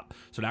the top.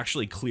 So it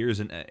actually clears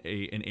an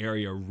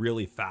area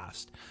really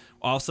fast.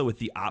 Also, with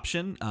the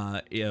option,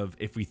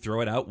 if we throw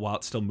it out while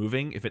it's still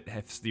moving, if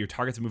your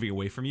target's moving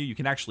away from you, you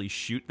can actually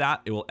shoot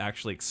that. It will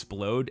actually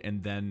explode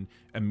and then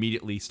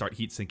immediately start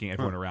heat sinking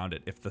everyone around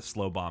it if the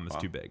slow bomb is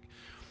too big.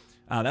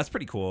 That's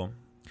pretty cool.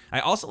 I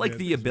also like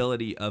the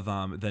ability of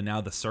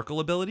the circle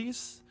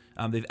abilities.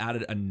 They've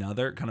added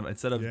another kind of,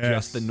 instead of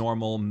just the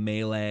normal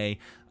melee,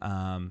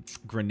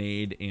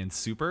 grenade and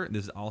super,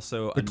 there's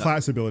also the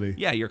class ability.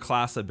 yeah, your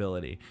class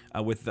ability.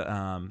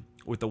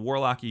 With the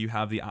Warlock, you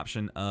have the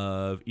option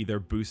of either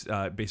boost,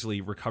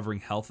 basically recovering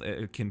health,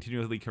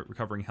 continually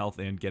recovering health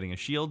and getting a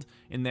shield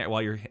in there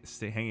while you're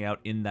hanging out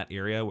in that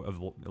area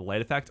of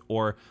light effect,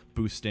 or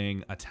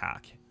boosting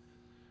attack.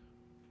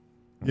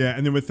 Yeah,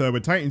 and then with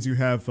Titans, you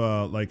have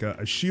like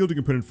a shield you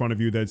can put in front of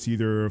you that's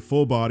either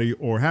full body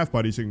or half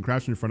body, so you can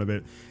crouch in front of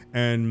it.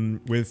 And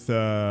with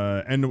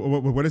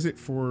what is it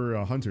for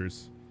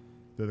Hunters?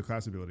 The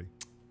class ability.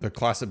 The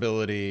class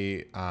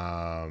ability.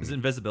 Is it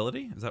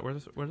invisibility? Is that what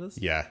it is?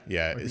 Yeah.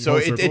 Like So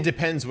one it circle?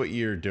 depends what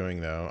you're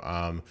doing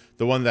though.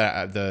 The one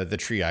that the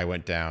tree I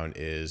went down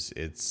is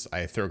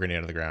I throw a grenade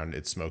on the ground,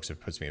 it smokes, it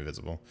puts me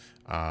invisible.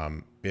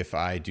 If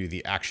I do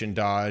the action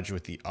dodge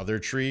with the other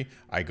tree,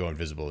 I go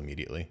invisible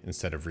immediately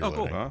instead of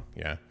reloading. cool. Huh?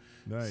 Yeah.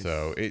 Nice.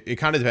 So it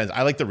kind of depends.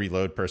 I like the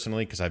reload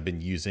personally because I've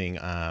been using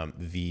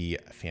the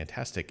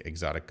fantastic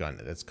exotic gun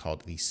that's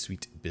called the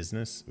Sweet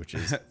Business, which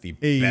is the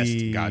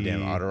best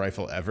goddamn auto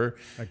rifle ever.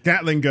 A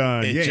Gatling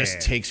gun. It yeah.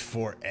 just takes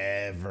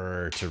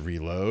forever to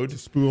reload.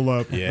 spool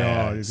up.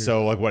 Yeah. Oh,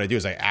 So like what I do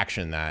is I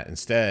action that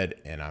instead,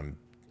 and I'm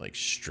like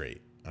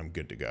straight. I'm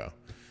good to go.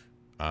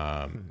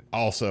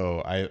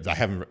 Also, I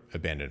haven't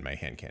abandoned my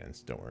hand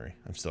cannons. Don't worry,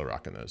 I'm still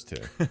rocking those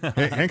too.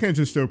 hand cannons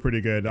are still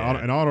pretty good.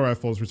 And auto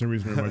rifles for some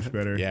reason are much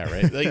better. Yeah,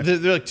 right. Like they're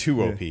like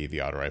too OP.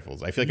 The auto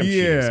rifles. I feel like I'm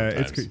cheating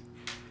sometimes. it's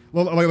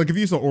well, like if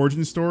you use the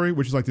origin story,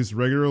 which is like this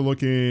regular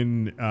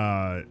looking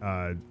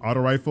auto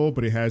rifle,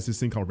 but it has this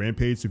thing called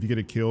Rampage. So if you get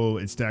a kill,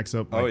 it stacks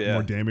up like Oh, yeah.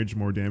 more damage, and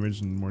more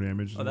damage, and more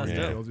Oh, that's more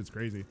dope. kills. It's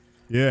crazy.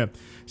 Yeah.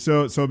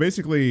 So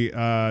basically,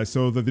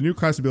 the new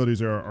class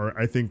abilities are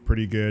I think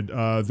pretty good.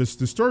 The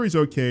story's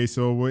okay.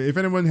 So if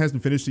anyone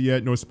hasn't finished it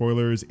yet, no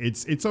spoilers.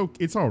 It's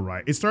all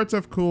right. It starts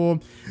off cool.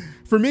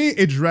 For me,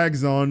 it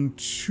drags on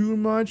too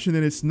much, and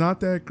then it's not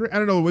that great. I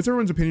don't know. What's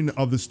everyone's opinion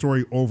of the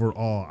story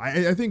overall?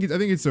 I think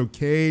it's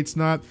okay. It's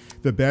not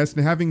the best.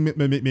 And having made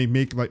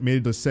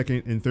it the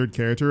second and third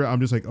character, I'm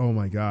just like, oh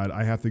my god,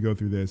 I have to go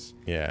through this.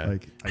 Yeah.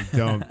 Like I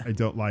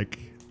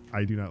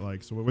do not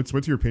like. So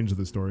what's your opinion of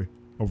the story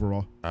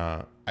overall?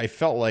 I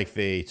felt like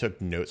they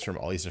took notes from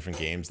all these different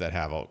games that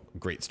have a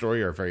great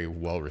story or a very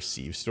well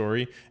received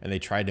story, and they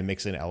tried to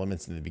mix in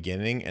elements in the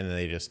beginning, and then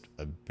they just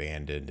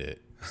abandoned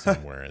it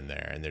somewhere in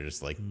there, and they're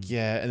just like,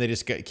 yeah, and they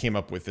just came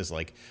up with this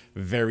like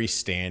very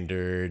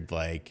standard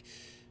like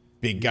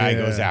big guy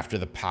goes after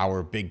the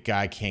power, big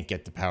guy can't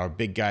get the power,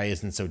 big guy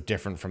isn't so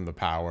different from the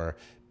power,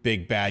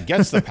 big bad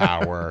gets the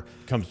power,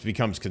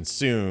 becomes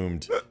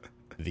consumed,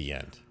 the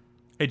end.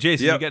 Hey,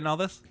 Jason, you getting all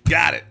this?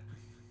 Got it.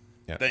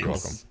 Yeah, Thanks. you're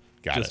welcome.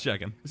 Got Just it.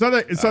 checking. It's not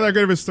that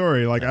great of a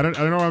story. Like I don't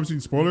know. I'm seeing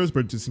spoilers,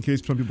 but just in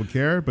case some people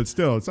care. But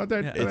still, it's not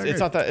that.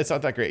 It's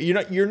not that great.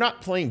 You're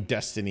not playing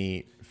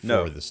Destiny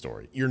for the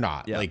story. You're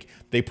not. Yeah. Like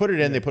they put it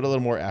in, they put a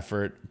little more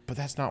effort, but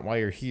that's not why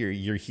you're here.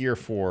 You're here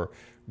for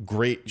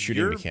great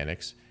shooting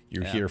mechanics.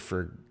 You're here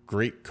for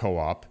great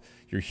co-op.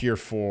 You're here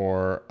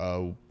for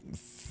a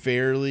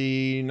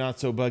fairly not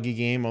so buggy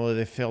game, although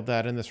they failed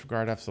that in this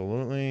regard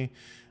absolutely.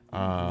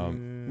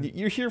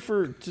 You're here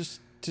for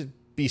just to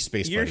be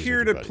space. You're buddies here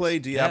with to your buddies. play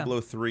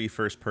Diablo 3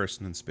 first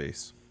person in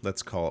space.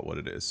 Let's call it what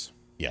it is.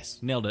 Yes.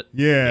 Nailed it.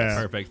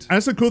 Yeah, Perfect. And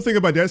that's the cool thing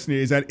about Destiny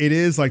is that it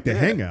is like the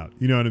hangout.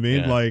 You know what I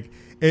mean? Yeah. Like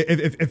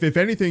if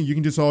anything, you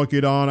can just all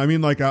get on. I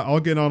mean, like I'll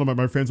get on.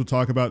 My friends will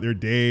talk about their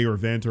day or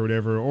event or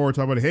whatever, or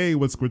talk about, hey,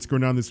 what's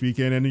going on this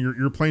weekend, and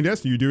you're playing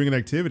Destiny. You're doing an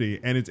activity,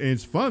 and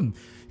it's fun.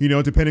 You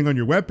know, depending on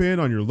your weapon,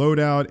 on your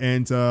loadout,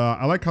 and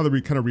I like how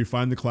they kind of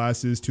refine the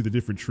classes to the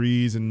different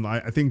trees, and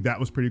I think that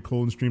was pretty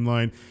cool and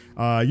streamlined.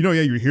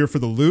 You're here for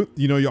the loot.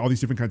 You know, all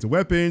these different kinds of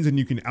weapons, and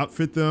you can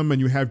outfit them,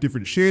 and you have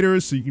different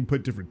shaders, so you can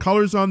put different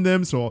colors on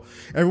them, so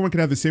everyone can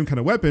have the same kind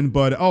of weapon.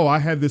 But I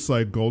have this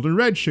like golden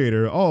red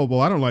shader. Oh, well,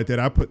 I don't like that.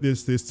 I put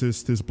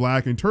this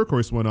black and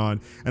turquoise one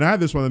on, and I have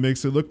this one that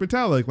makes it look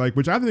metallic, like,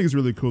 which I think is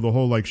really cool. The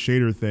whole like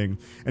shader thing,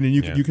 and then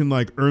you can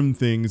like earn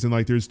things, and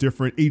like there's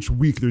different each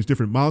week. There's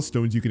different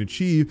milestones you can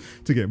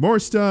achieve to get more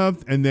stuff,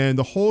 and then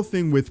the whole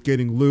thing with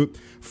getting loot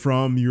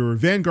from your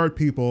Vanguard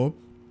people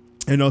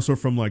and also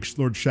from like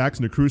Lord Shaxx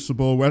and the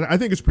Crucible, what I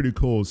think is pretty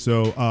cool.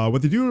 So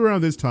what they do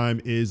around this time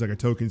is like a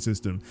token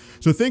system.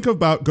 So think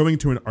about going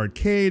to an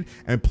arcade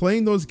and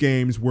playing those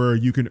games where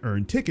you can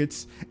earn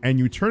tickets, and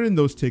you turn in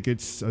those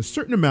tickets a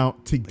certain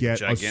amount to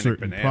get a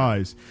certain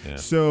prize. Yeah.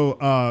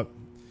 So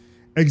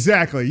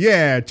exactly,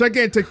 yeah,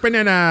 gigantic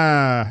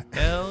banana.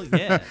 Hell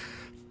yeah.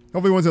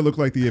 Hopefully ones that look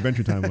like the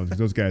Adventure Time ones, because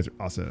those guys are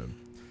awesome.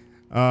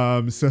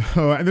 And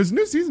there's a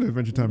new season of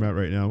Adventure Time out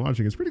right now. I'm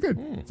watching. It's pretty good.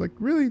 It's like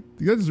really,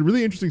 there's a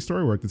really interesting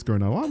story work that's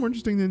going on. A lot more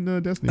interesting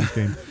than Destiny's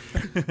game.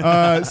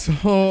 And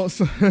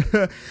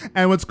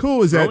what's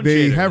cool is that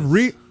they have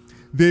throwing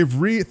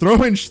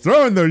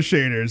those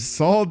shaders. It's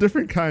all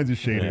different kinds of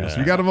shaders.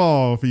 We got them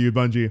all for you,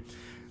 Bungie.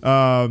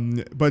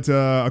 But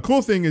a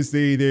cool thing is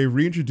they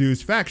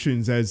reintroduced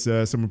factions, as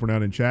someone pointed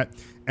out in chat.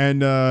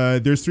 And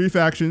there's 3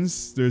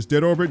 factions. There's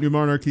Dead Orbit, New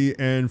Monarchy,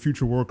 and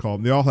Future War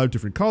Cult. They all have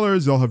different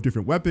colors. They all have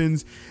different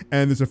weapons.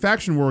 And there's a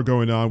faction war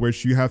going on,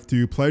 which you have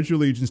to pledge your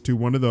allegiance to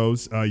one of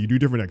those. You do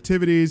different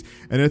activities.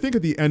 And I think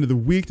at the end of the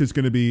week, there's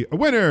going to be a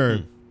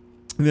winner.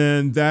 And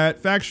then that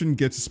faction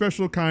gets a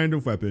special kind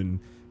of weapon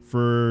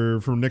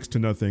for next to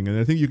nothing. And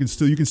I think you can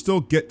still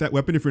get that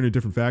weapon if you're in a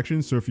different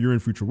faction. So if you're in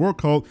Future War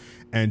Cult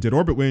and Dead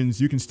Orbit wins,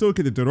 you can still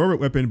get the Dead Orbit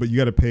weapon, but you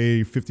got to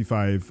pay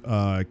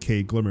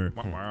 55k Glimmer,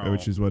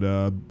 which is what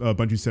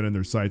Bungie said on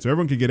their site. So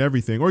everyone can get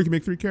everything, or you can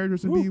make 3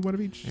 characters and be one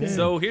of each.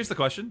 So here's the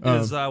question: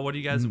 is what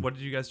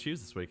did you guys choose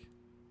this week?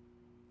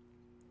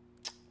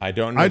 I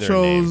don't know. I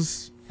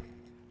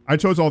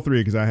chose all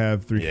 3 because I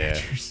have 3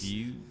 characters.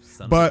 You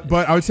But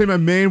I would say my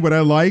main, what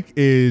I like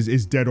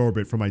is Dead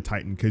Orbit for my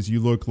Titan, because you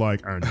look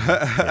like Iron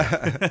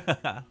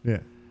Man. Yeah,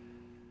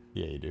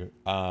 you do.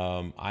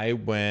 I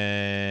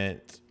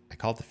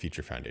call it the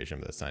Future Foundation,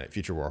 but that's not it.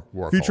 Future War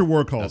Cult.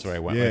 That's what I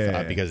went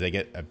with because they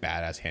get a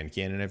badass hand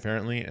cannon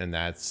apparently, and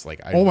that's like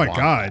I need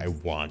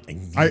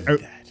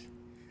that.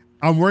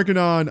 I'm working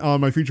on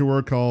my Future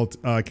War Cult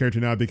character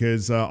now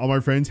because all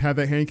my friends have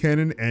that hand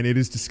cannon, and it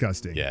is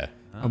disgusting. Yeah.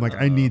 I'm like,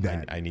 I need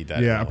that. I need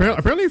that. Yeah,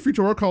 apparently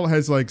Future War Cult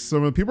has like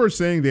some people are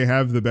saying they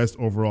have the best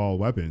overall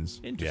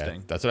weapons. Interesting.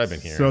 Yeah, that's what I've been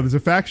hearing. So there's a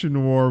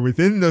faction war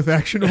within the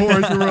faction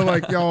wars where we're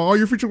like, yo, oh,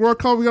 you're Future War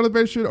Cult, we got the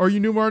best shit. Are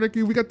you New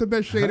Monarchy? We got the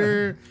best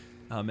shader.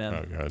 Oh man.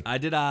 Oh god. I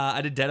did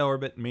Dead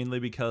Orbit mainly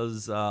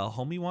because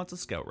homie wants a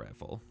scout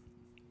rifle.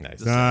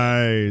 Nice.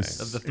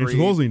 Of the 3, it's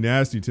supposedly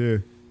nasty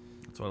too.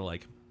 That's what I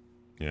like.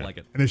 Yeah. I like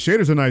it. And the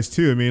shaders are nice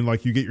too. I mean,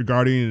 like you get your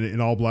Guardian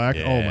in all black.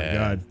 Yeah, oh my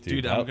god,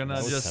 dude, I'm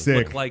gonna just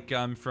sick. look like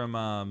I'm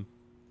from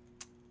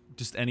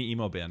just any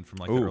emo band from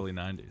like the early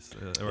 '90s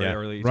or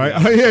early right.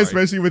 2000s, Oh yeah, sorry.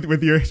 especially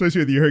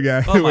with your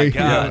guy. Oh my Wait,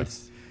 god!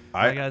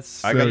 I got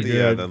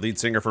the lead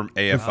singer from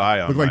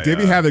AFI on Look like my,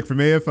 Davey Havoc from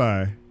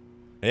AFI.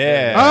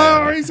 Yeah.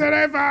 Oh, he said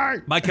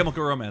AFI. My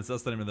Chemical Romance.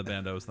 That's the name of the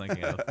band I was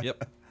thinking of.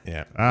 Yep.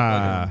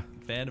 Yeah.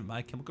 Fan of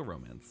My Chemical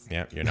Romance.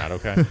 Yeah. You're not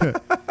okay.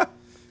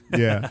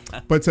 Yeah,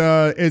 but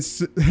it's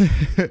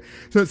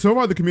so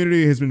far the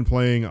community has been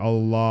playing a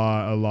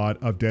lot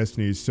of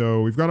Destiny.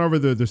 So we've gone over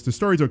the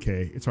story's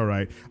okay, it's all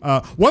right.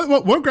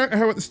 One gripe I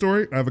have with the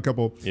story, I have a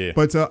couple. Yeah.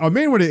 But our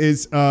main one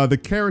is the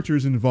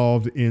characters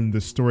involved in the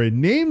story.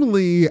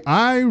 Namely,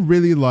 I'm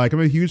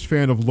a huge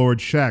fan of Lord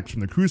Shaxx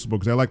from the Crucible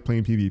because I like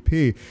playing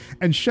PvP,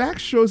 and Shaxx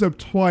shows up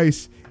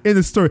twice in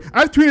the story.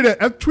 I've tweeted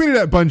at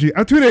Bungie.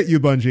 I've tweeted at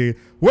you, Bungie.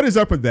 What is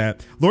up with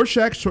that? Lord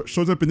Shaxx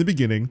shows up in the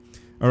beginning.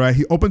 All right,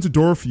 he opens a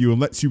door for you and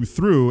lets you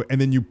through,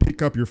 and then you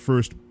pick up your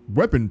first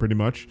weapon, pretty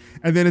much.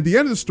 And then at the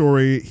end of the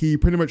story, he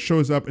pretty much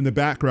shows up in the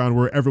background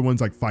where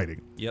everyone's like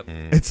fighting. Yep.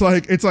 It's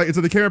like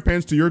the camera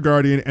pans to your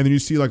Guardian, and then you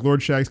see like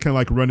Lord Shaxx kind of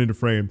like run into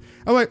frame.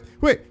 I'm like,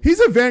 wait, he's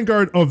a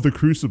Vanguard of the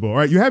Crucible. All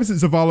right, you have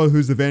Zavala,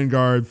 who's the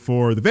Vanguard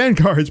for the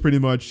Vanguards, pretty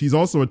much. He's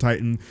also a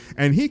Titan,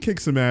 and he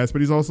kicks some ass, but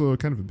he's also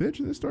kind of a bitch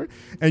in this story.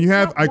 And you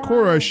have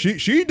Ikora.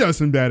 She does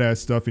some badass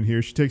stuff in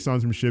here. She takes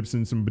on some ships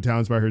and some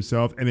battalions by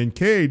herself. And then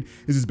Cade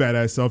is his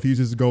badass self. He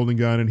uses a golden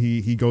gun, and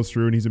he goes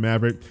through, and he's a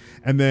maverick.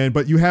 And then,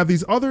 but you have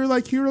these other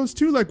like heroes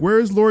too. Like, where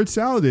is Lord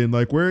Saladin?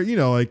 Like, where, you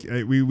know, like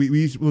we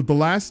the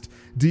last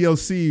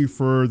DLC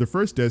for the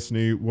first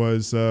Destiny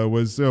was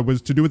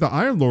to do with the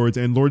Iron Lords,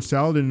 and Lord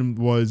Saladin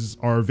was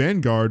our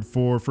Vanguard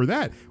for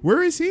that.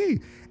 Where is he?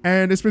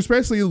 And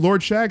especially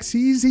Lord Shaxx,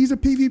 he's a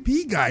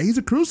PvP guy. He's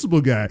a Crucible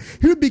guy.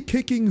 He would be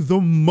kicking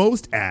the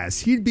most ass.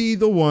 He'd be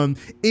the one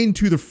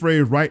into the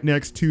fray right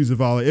next to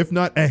Zavala, if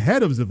not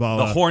ahead of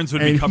Zavala. The horns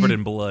would be covered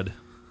in blood.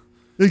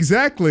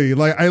 Exactly.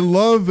 Like, I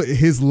love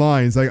his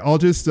lines. Like, I'll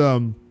just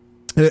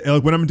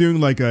like when I'm doing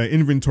like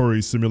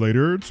inventory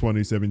simulator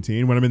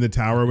 2017, when I'm in the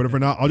tower or whatever,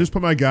 not I'll just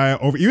put my guy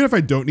over, even if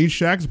I don't need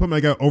Shaxx, I'll put my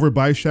guy over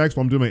by Shaxx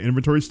while I'm doing my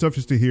inventory stuff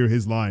just to hear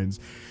his lines.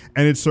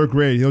 And it's so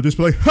great. He'll just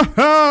be like, ha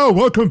ha,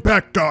 welcome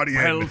back,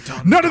 Guardian. Well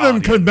done, None of them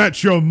Guardian. can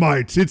match your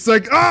might. It's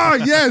like,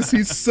 yes,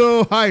 he's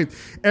so hyped.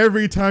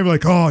 Every time,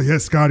 like, oh,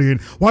 yes, Guardian.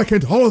 Why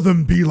can't all of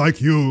them be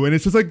like you? And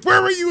it's just like, where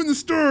are you in the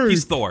story?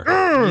 He's Thor.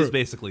 He's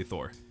basically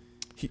Thor.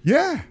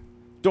 Yeah.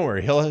 Don't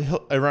worry.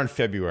 He'll around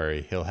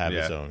February, he'll have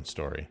his own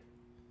story.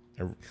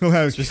 He'll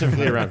have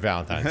Specifically around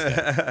Valentine's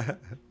Day.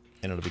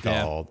 And it'll be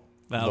Yeah. called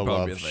That'll The Love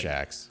probably be a thing.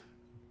 Shaxx.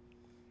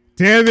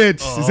 Damn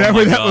it. Oh Is that my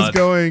where that was God.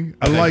 going?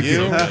 I like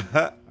you.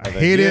 it. I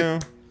hate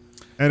it.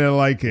 And I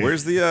like it.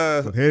 Where's the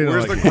hate it,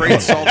 where's like the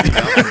Great Salty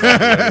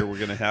Mountain? We're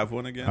gonna have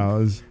one again. I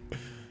was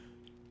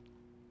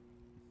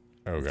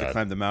Oh, You God.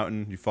 climb the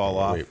mountain, you fall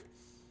off. Wait.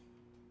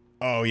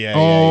 Oh, yeah.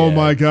 Oh, yeah.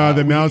 my God,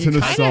 the mountain we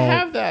of kinda salt.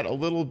 have that a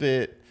little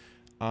bit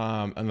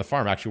on the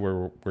farm, actually,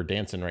 where we're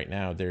dancing right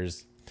now.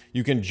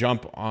 You can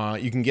jump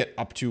on, you can get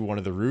up to one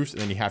of the roofs,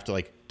 and then you have to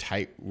like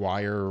tight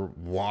wire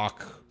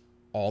walk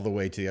all the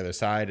way to the other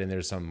side, and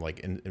there's some like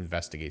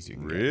investigates you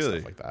can get and Really?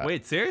 stuff like that.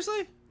 Wait,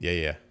 seriously?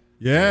 Yeah.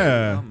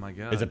 Yeah. Oh my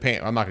god. It's a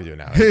pain. I'm not gonna do it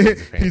now.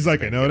 It's a pain. He's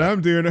like, I know what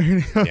I'm doing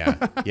right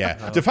now. Yeah.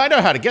 To find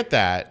out how to get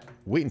that,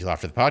 wait until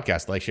after the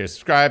podcast. Like, share,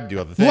 subscribe, do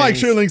other things. Like,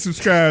 share, link,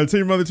 subscribe. Tell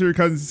your mother, to your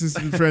cousins,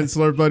 sisters, friends,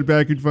 slur, blood,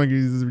 back, you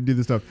funkies, do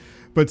this stuff.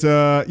 But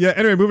yeah,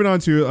 anyway, moving on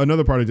to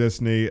another part of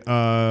Destiny.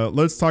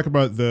 Let's talk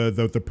about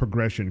the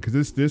progression,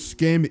 because this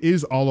game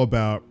is all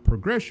about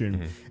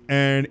progression.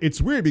 And it's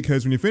weird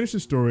because when you finish the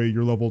story,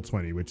 you're level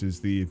 20, which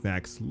is the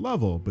max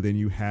level. But then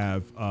you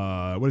have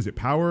what is it?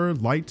 Power,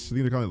 light? I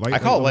think they call it light. I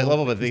call it light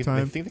level, but this I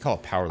time. think they call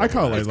it power level. I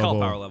call it light It's level.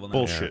 called power level now.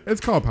 Bullshit.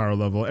 It's called power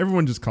level.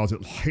 Everyone just calls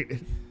it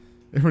light.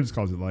 Everyone just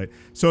calls it light.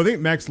 So I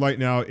think max light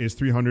now is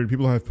 300.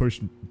 People have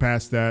pushed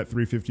past that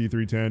 350,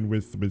 310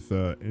 with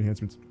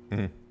enhancements.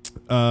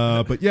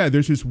 But yeah,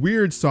 there's this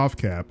weird soft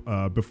cap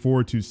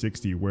before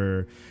 260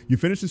 where you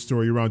finish the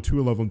story around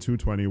 211,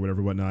 220,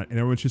 whatever, whatnot, and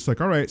everyone's just like,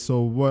 all right,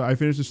 so what? I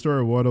finished the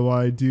story. What do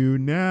I do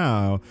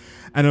now?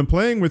 And I'm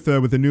playing with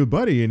a new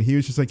buddy, and he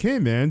was just like, hey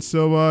man,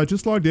 so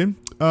just logged in,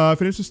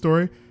 finished the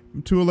story,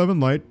 211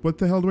 light. What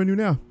the hell do I do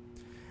now?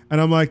 And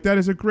I'm like, that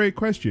is a great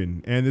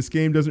question. And this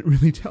game doesn't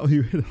really tell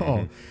you at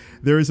all.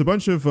 There is a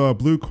bunch of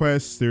blue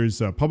quests.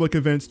 There's public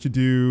events to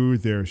do.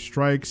 There's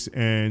strikes.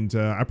 And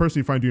I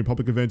personally find doing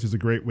public events is a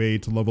great way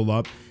to level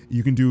up.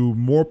 You can do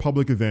more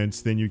public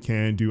events than you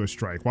can do a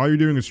strike. While you're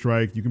doing a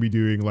strike, you can be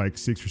doing like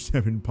 6 or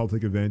 7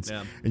 public events.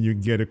 Yeah. And you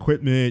can get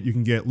equipment. You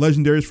can get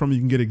legendaries from them.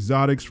 You can get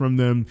exotics from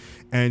them.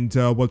 And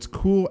what's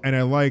cool, and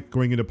I like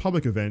going into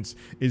public events,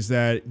 is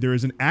that there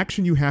is an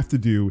action you have to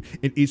do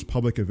in each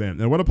public event.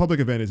 Now, what a public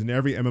event is, in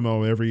every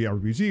MMO, every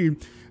RPG,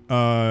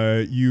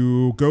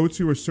 you go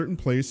to a certain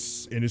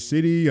place in a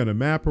city, on a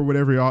map, or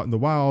whatever you're out in the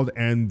wild,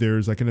 and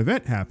there's like an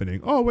event happening.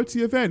 Oh, what's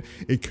the event?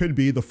 It could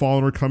be the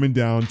Fallen are coming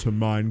down to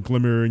mine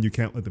Glimmer, and you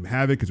can't let them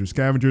have it because they're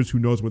scavengers. Who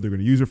knows what they're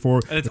going to use it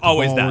for? And it's The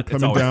always Cabal are that. It's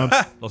coming always down.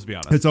 that. Let's be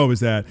honest. It's always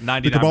that. The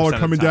 99% Cabal of are the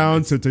coming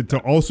time, down it's- to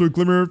also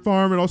Glimmer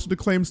farm and also to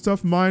claim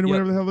stuff, mine, Yep.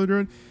 whatever the hell they're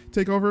doing.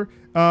 take over.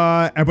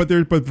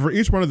 But for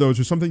each one of those,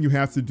 there's something you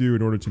have to do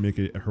in order to make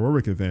it a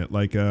heroic event.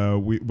 Like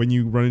when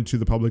you run into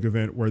the public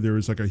event where there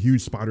is like a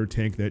huge spotter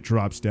tank that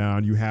drops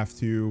down, you have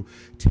to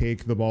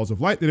take the balls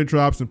of light that it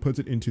drops and puts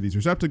it into these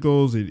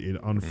receptacles. It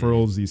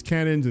unfurls these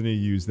cannons, and you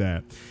use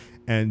that.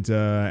 And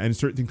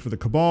certain things for the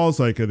Cabals,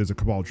 like there's a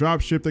Cabal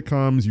dropship that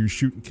comes, you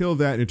shoot and kill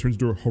that, and it turns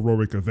into a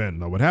heroic event.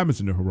 Now, what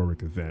happens in a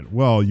heroic event?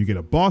 Well, you get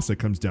a boss that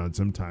comes down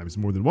sometimes,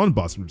 more than one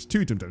boss, sometimes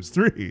two, sometimes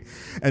three,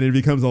 and it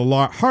becomes a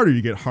lot harder.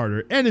 You get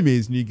harder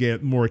enemies, and you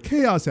get more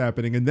chaos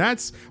happening, and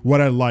that's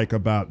what I like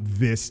about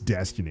this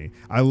Destiny.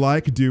 I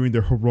like doing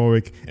the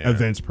heroic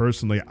events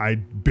personally. I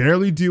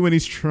barely do any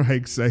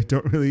strikes. I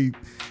don't really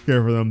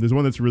care for them. There's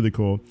one that's really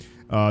cool.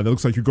 That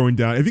looks like you're going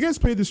down. If you guys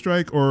played the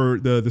strike or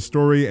the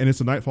story, and it's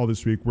a Nightfall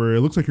this week, where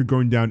it looks like you're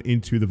going down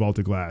into the Vault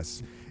of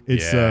Glass.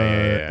 It's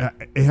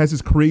it has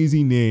this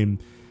crazy name,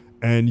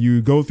 and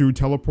you go through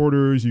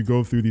teleporters, you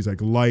go through these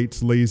like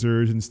lights,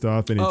 lasers, and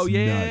stuff, and it's nuts.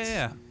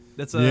 Yeah.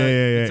 That's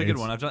a good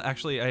one.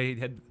 I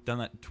had done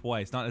that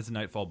twice, not as a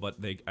Nightfall, but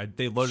they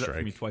loaded it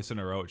for me twice in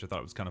a row, which I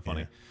thought was kind of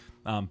funny.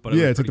 But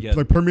it's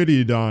like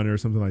Permitted Dawn or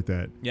something like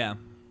that. Yeah.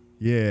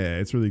 Yeah,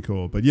 it's really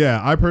cool. But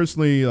yeah, I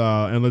personally,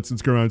 and let's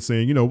go around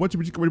saying, what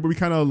we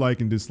kind of like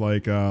and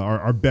dislike,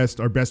 our best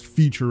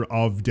feature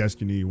of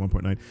Destiny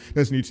 1.9,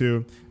 Destiny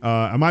 2.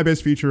 And my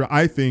best feature,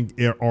 I think,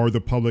 are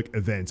the public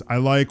events. I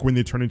like when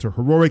they turn into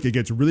heroic. It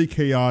gets really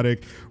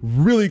chaotic,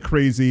 really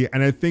crazy,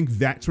 and I think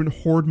that's when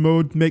Horde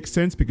mode makes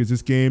sense, because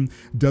this game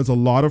does a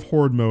lot of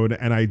Horde mode,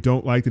 and I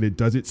don't like that it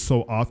does it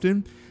so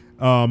often.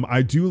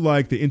 I do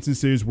like the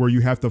instances where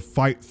you have to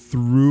fight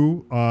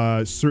through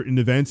certain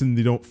events and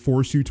they don't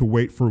force you to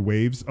wait for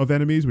waves of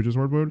enemies, which is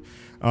Horde mode.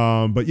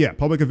 But yeah,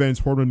 public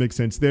events, Horde mode makes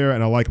sense there.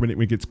 And I like when it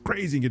gets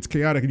crazy and gets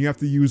chaotic and you have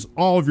to use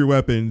all of your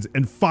weapons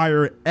and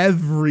fire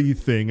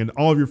everything, and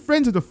all of your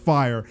friends have to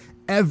fire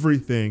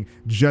everything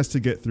just to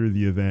get through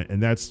the event.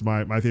 And that's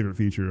my favorite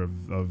feature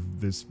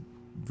of this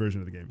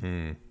version of the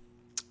game.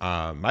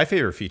 My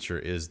favorite feature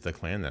is the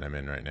clan that I'm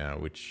in right now,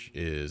 which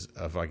is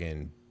a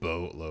fucking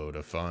boatload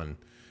of fun.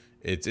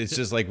 It's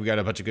just like we got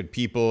a bunch of good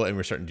people, and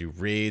we're starting to do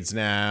raids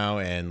now,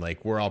 and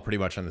like we're all pretty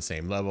much on the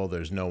same level.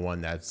 There's no one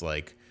that's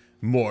like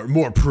more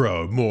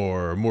pro,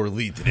 more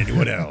elite than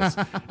anyone else.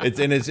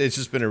 It's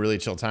just been a really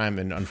chill time,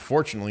 and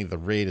unfortunately the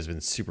raid has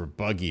been super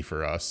buggy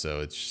for us,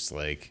 so it's just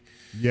like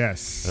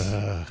yes.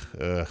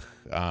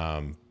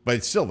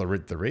 But still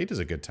the raid is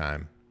a good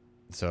time.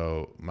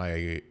 So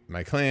my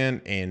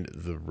clan and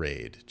the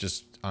raid,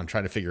 just on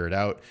trying to figure it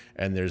out,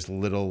 and there's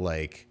little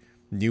like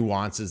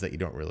nuances that you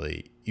don't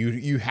really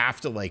you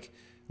have to like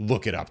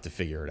look it up to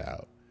figure it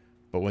out.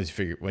 But once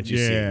you see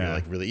it, you're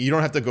like really, you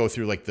don't have to go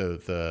through like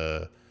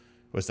the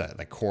what's that,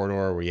 like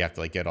corridor where you have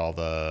to like get all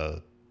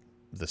the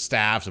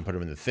staffs and put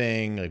them in the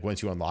thing. Like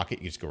once you unlock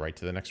it, you just go right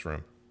to the next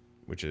room,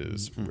 which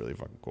is really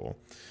fucking cool.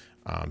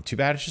 Too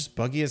bad it's just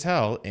buggy as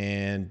hell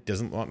and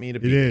doesn't want me to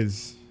beat it. It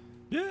is.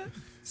 Yeah.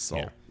 So.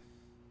 Yeah.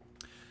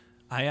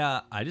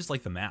 I just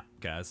like the map,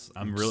 guys.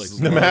 I'm really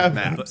the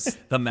maps.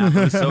 The map.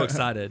 I'm so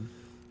excited.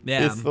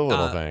 Yeah, it's the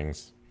little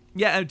things.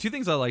 Yeah, and two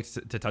things I like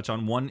to touch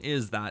on. One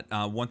is that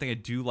one thing I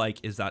do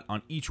like is that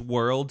on each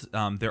world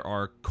there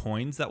are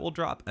coins that will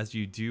drop as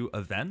you do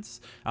events.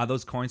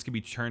 Those coins can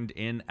be turned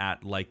in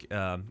at like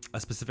a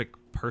specific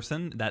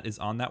person that is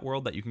on that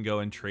world that you can go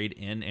and trade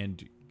in,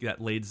 and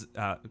that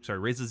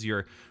raises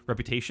your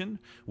reputation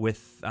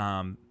with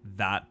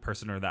that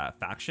person or that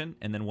faction.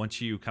 And then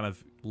once you kind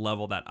of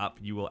level that up,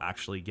 you will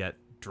actually get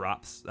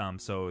drops.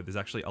 So there's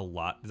actually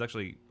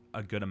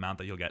a good amount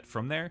that you'll get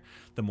from there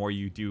the more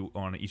you do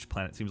on each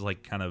planet. It seems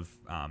like kind of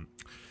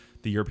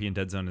the European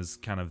Dead Zone is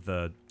kind of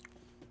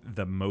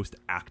the most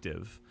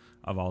active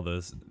of all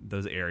those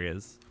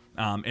areas.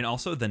 And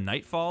also the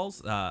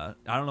Nightfalls. I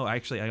don't know.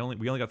 Actually,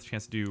 we only got the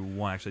chance to do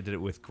one. I actually did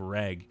it with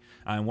Greg.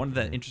 And one of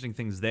the interesting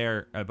things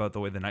there about the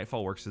way the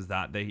Nightfall works is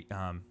that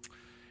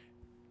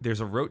there's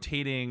a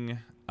rotating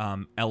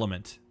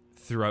element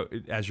throughout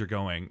as you're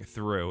going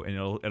through, and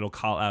it'll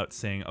call out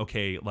saying,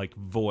 okay, like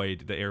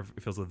void, the air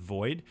fills with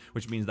void,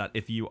 which means that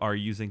if you are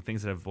using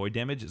things that have void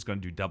damage, it's going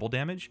to do double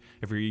damage.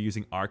 If you're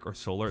using arc or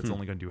solar, it's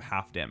only going to do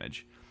half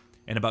damage.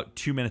 And about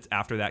 2 minutes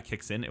after that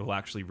kicks in, it will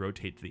actually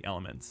rotate to the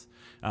elements,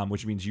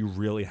 which means you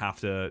really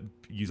have to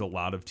use a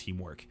lot of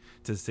teamwork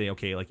to say,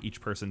 okay, like each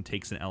person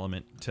takes an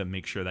element to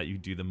make sure that you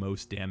do the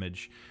most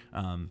damage.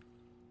 And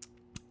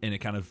it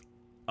kind of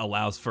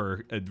allows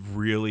for a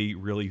really,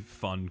 really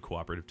fun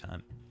cooperative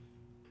time.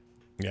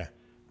 Yeah.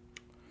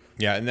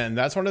 Yeah, and then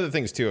that's one of the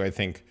things, too, I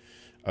think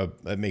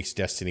that makes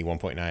Destiny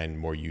 1.9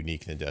 more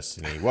unique than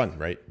Destiny 1,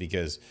 right?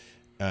 Because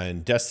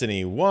in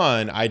Destiny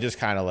 1, I just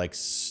kind of like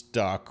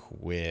stuck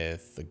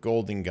with the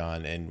golden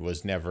gun and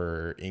was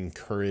never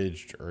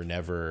encouraged or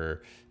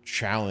never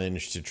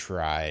challenged to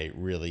try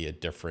really a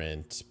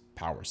different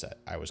power set.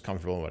 I was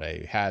comfortable in what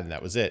I had, and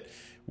that was it.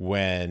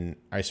 When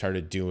I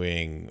started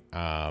doing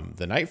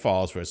the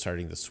Nightfalls, where I was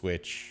starting to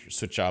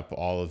switch up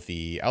all of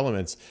the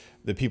elements,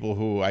 the people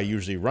who I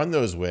usually run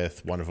those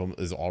with, one of them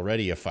is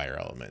already a fire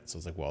element. So I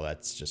was like, well,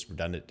 that's just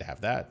redundant to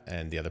have that.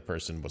 And the other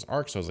person was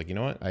arc. So I was like, you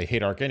know what? I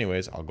hate arc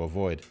anyways. I'll go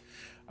void.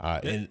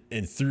 And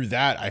through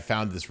that, I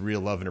found this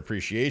real love and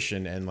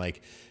appreciation and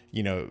like,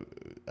 you know,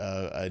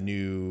 a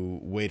new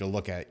way to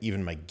look at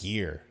even my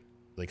gear,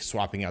 like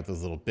swapping out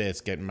those little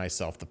bits, getting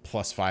myself the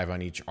 +5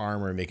 on each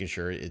armor, making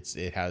sure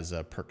it has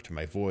a perk to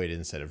my void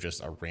instead of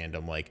just a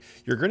random, like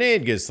your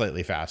grenade gets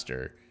slightly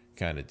faster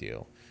kind of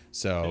deal.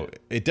 So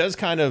it does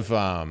kind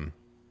of,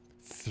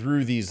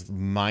 through these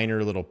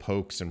minor little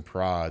pokes and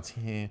prods,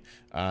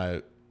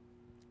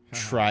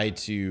 try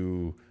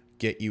to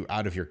get you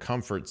out of your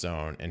comfort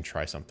zone and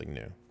try something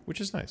new, which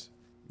is nice.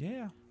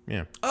 Yeah.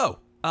 Yeah. Oh,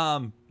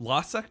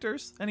 Lost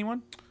Sectors,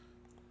 anyone?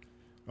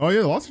 Oh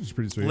yeah, the Lost Sector's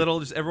pretty sweet. Little,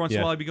 just every once in a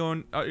Yeah. while, I'd be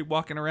going,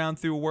 walking around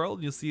through a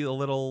world. You'll see a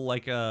little,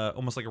 like,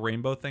 almost like a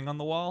rainbow thing on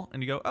the wall,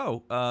 and you go,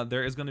 "Oh,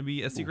 there is going to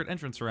be a secret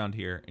entrance around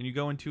here." And you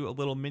go into a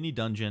little mini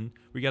dungeon.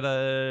 We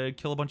gotta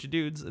kill a bunch of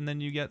dudes, and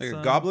then you get Like a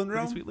some goblin pretty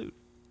realm? sweet loot.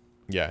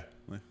 Yeah.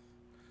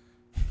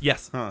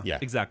 Yes. Yeah.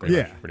 Exactly.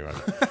 Yeah. Pretty much.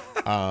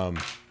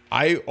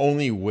 I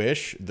only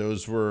wish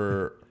those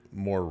were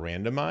more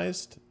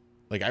randomized.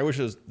 Like I wish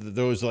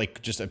those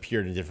like just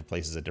appeared in different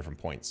places at different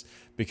points,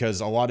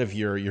 because a lot of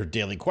your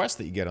daily quest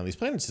that you get on these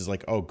planets is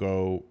like, oh,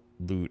 go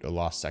loot a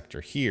lost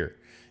sector here.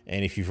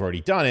 And if you've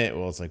already done it,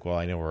 well, it's like, well,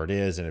 I know where it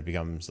is, and it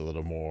becomes a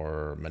little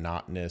more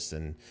monotonous.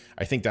 And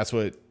I think that's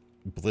what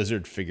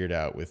Blizzard figured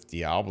out with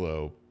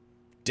Diablo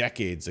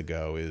decades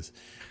ago is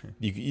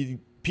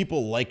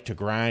people like to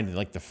grind and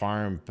like to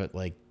farm, but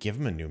like give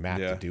them a new map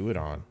to do it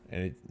on.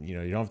 And you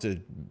don't have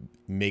to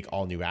make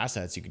all new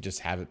assets. You could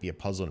just have it be a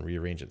puzzle and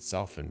rearrange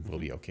itself, and we'll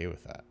be okay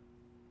with that.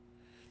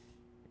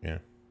 Yeah.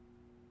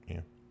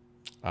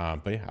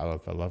 But yeah,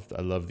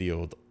 I love the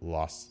old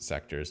Lost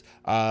Sectors.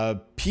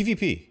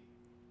 PvP.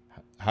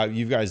 How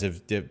you guys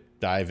have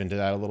dive into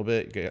that a little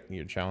bit? Get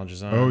your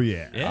challenges on. Oh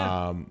yeah.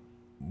 Yeah.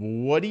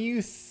 What do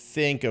you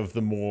think of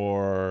the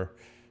more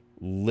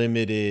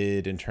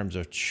limited in terms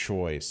of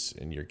choice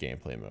in your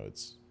gameplay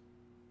modes?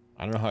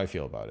 I don't know how I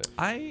feel about it.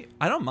 I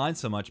don't mind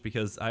so much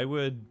because I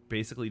would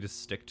basically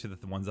just stick to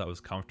the ones I was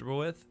comfortable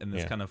with, and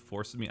this kind of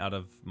forces me out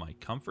of my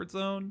comfort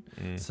zone.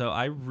 So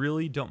I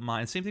really don't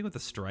mind. Same thing with the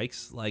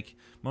strikes. Like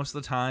most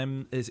of the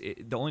time,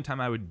 the only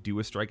time I would do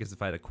a strike is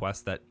if I had a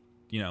quest that,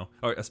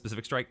 or a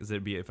specific strike, is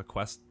it'd be if a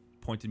quest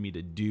pointed me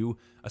to do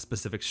a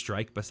specific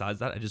strike. Besides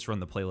that, I just run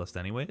the playlist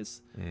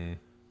anyways.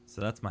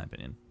 So that's my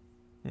opinion.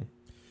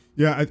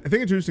 Yeah, I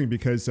think it's interesting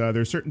because there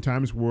are certain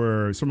times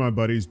where some of my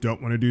buddies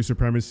don't want to do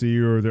supremacy,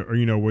 or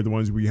we're the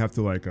ones where you have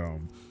to like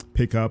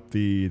pick up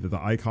the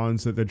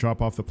icons that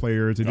drop off the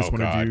players. They just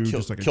want to do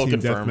just like a kill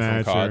team confirm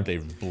deathmatch. from COD.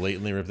 They've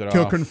blatantly ripped it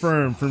Kill off.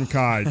 confirm from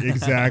COD,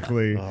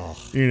 exactly.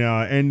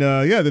 Then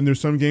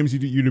there's some games you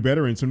do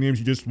better in. Some games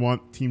you just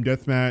want team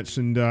deathmatch,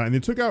 and they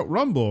took out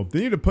Rumble. They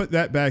need to put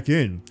that back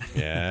in.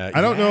 Yeah,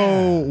 I don't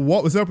know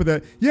what was up with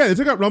that. Yeah, they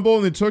took out Rumble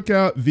and they took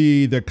out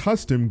the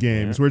custom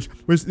games, which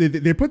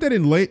they put that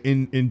in late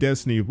in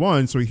Destiny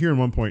 1. So here in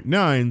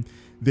 1.9,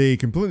 they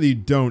completely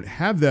don't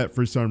have that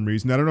for some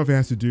reason. I don't know if it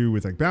has to do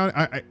with like bounty.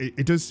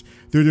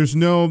 There's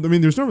no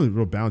really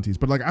real bounties,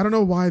 but like I don't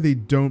know why they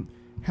don't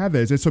have that.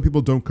 Is it so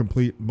people don't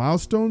complete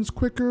milestones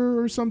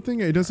quicker or something?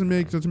 It doesn't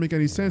make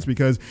any sense,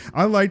 because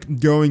I liked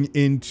going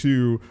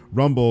into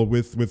Rumble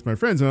with my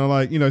friends, and I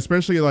like,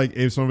 especially like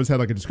if some of us had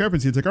like a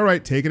discrepancy, it's like, all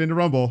right, take it into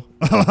Rumble.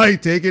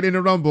 Like take it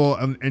into Rumble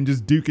and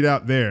just duke it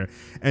out there.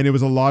 And it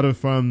was a lot of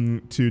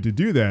fun to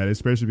do that,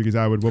 especially because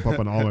I would whoop up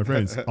on all my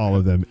friends, all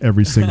of them,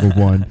 every single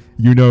one.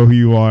 You know who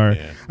you are.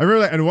 Yeah. I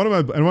remember that, and one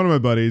of my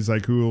buddies,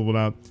 like who will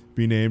not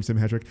be named, Sam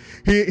Hetrick,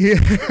 he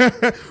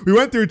we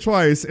went through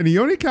twice, and he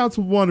only counts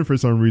one for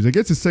some reason. I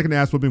guess his second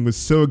ass whooping was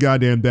so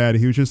goddamn bad,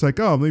 he was just like,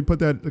 oh, let me put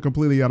that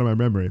completely out of my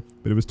memory.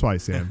 But it was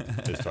twice, Sam.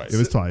 It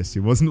was twice. It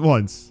wasn't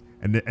once.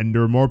 And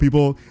there were more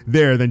people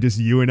there than just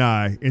you and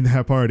I in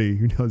that party.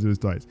 Who knows, it was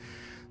twice.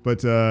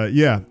 But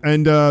yeah,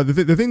 and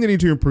the thing they need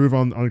to improve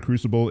on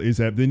Crucible is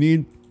that they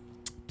need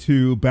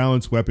to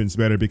balance weapons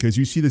better, because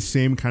you see the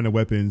same kind of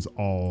weapons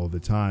all the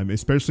time,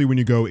 especially when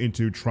you go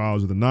into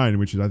Trials of the Nine,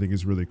 which I think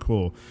is really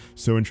cool.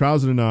 So in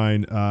Trials of the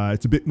Nine,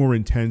 it's a bit more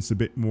intense, a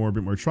bit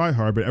more try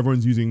hard, but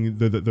everyone's using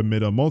the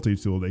meta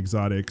multi-tool, the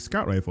exotic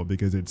scout rifle,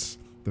 because it's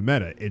the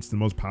meta. It's the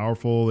most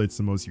powerful, it's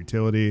the most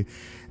utility,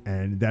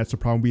 and that's the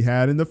problem we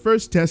had in the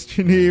first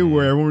Destiny,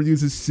 where everyone would use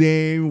the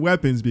same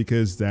weapons,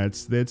 because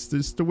that's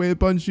just the way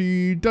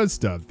Bungie does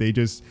stuff. They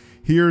just,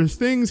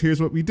 here's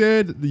what we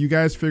did, you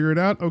guys figure it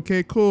out,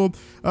 okay, cool,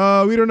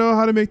 we don't know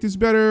how to make this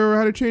better or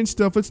how to change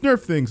stuff, let's nerf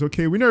things.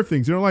 Okay, we nerf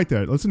things, you don't like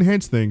that, let's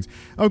enhance things.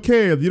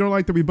 Okay, you don't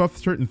like that we buff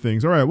certain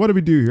things, all right, what do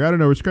we do here? I don't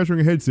know, we're scratching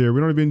our heads here,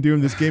 we've only been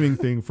doing this gaming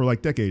thing for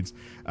like decades.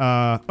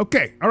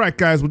 Okay, all right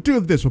guys, we'll do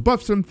this, we'll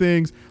buff some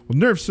things, we'll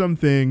nerf some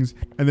things,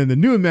 and then the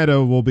new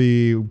meta will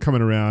be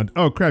coming around.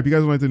 Oh crap, you guys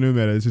don't like the new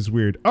meta, this is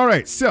weird. All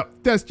right, so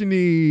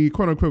Destiny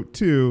quote unquote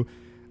 2,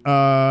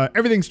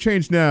 everything's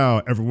changed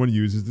now. Everyone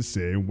uses the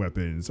same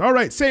weapons. All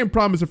right, same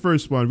problem as the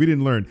first one. We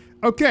didn't learn.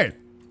 Okay,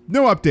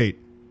 no update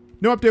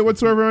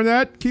whatsoever on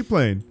that. Keep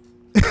playing.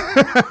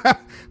 But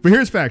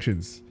here's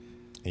factions.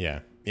 Yeah.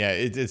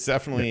 It's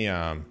definitely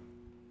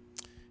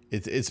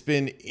it's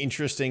been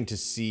interesting to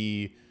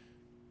see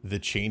the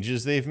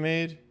changes they've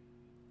made,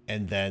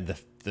 and then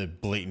the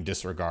blatant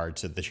disregard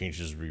to the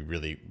changes we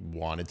really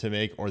wanted to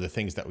make, or the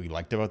things that we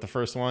liked about the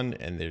first one,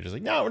 and they're just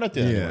like, no, we're not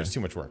doing that anymore. It's too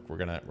much work. We're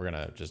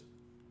gonna just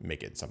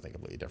make it something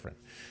completely different.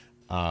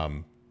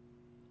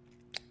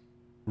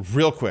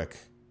 Real quick,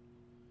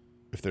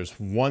 if there's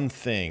one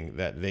thing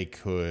that they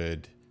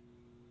could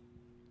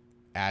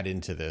add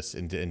into this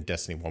in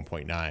Destiny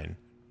 1.9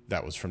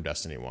 that was from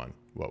Destiny 1,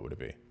 what would it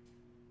be?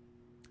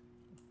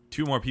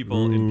 2 more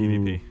people in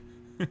PvP.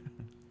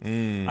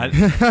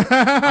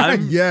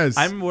 Yes.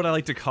 I'm what I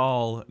like to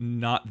call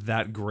not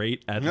that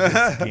great at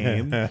this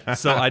game.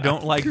 So I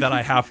don't like that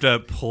I have to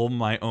pull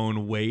my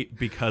own weight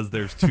because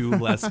there's 2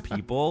 less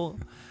people.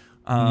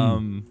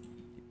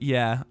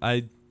 Yeah,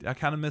 I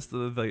kind of miss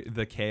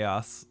the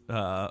chaos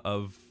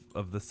of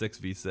the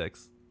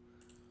 6v6.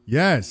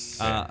 Yes,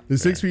 the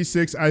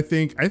 6v6. I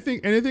think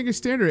is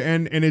standard,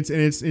 and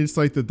it's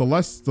like the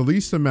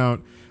least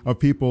amount of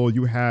people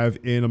you have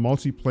in a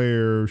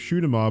multiplayer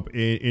shoot 'em up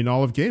in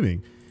all of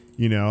gaming.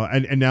 You know,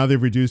 and now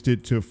they've reduced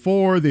it to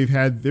 4. They've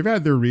had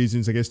their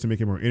reasons, I guess, to make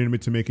it more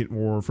intimate, to make it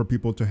more for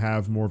people to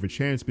have more of a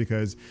chance,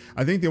 because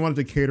I think they wanted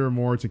to cater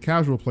more to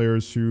casual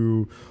players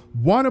who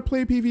want to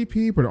play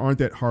PvP but aren't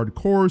that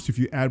hardcore. So if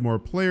you add more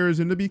players,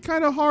 and it'll be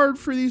kind of hard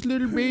for these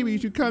little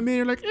babies who come in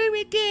and like, oh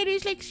my god,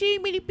 there's like so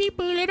many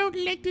people, I don't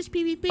like this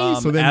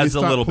PvP. So then as they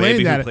a stop little playing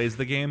baby that. who plays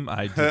the game,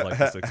 I do like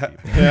the 6 people.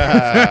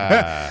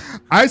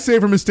 I say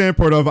from a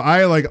standpoint of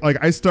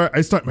I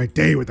start my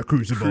day with the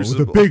Crucible. With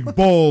a big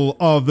bowl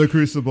of the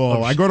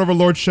Crucible. I go over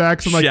Lord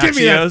Shaxx. I'm like, give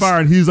me that fire,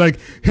 and he's like,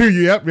 here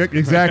you, yep,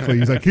 exactly.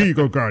 He's like, here you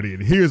go,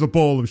 Guardian. Here's a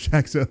bowl of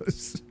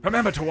Shaxxos.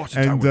 Remember to watch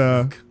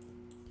it.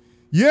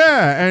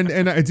 Yeah,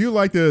 and I do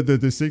like the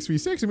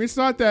 6v6. I mean, it's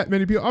not that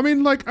many people. I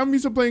mean, like, I'm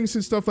used to playing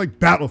some stuff like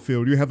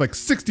Battlefield. You have like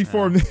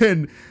 64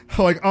 men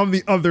like on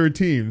the other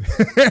team,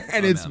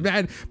 and it's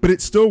mad, but it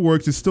still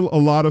works. It's still a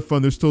lot of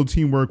fun. There's still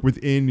teamwork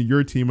within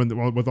your team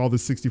with all the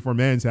 64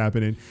 mans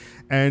happening.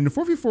 And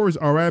 4v4 is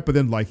all right, but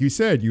then, like you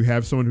said, you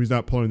have someone who's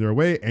not pulling their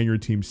weight, and your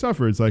team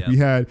suffers. Like we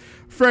had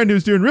a friend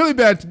who's doing really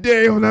bad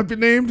today, will not be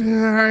named.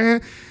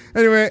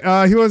 Anyway,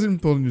 he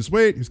wasn't pulling his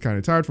weight. He was kind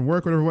of tired from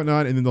work, whatever,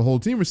 whatnot, and then the whole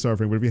team was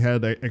suffering. But if you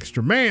had like,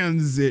 extra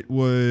mans, it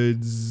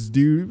would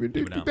do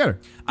better.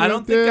 I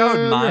don't think I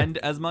would mind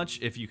as much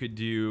if you could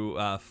do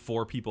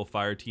 4 people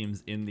fire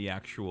teams in the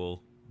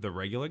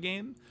regular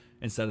game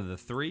instead of the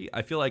 3.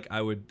 I feel like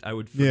I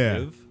would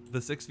forgive the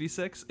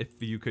 6v6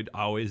 if you could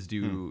always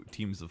do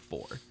teams of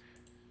 4.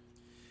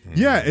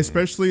 Yeah,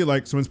 especially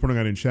like someone's pointing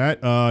out in chat,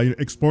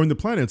 exploring the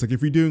planets. Like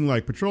if you're doing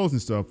like patrols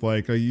and stuff,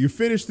 like you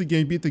finish the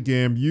game, beat the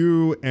game,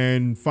 you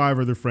and 5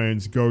 other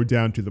friends go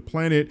down to the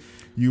planet.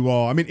 You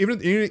all, I mean,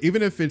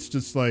 even if it's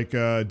just like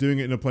doing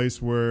it in a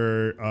place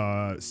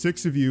where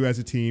 6 of you as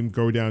a team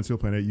go down to the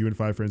planet, you and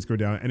 5 friends go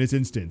down, and it's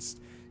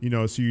instanced. You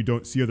know, so you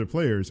don't see other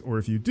players, or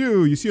if you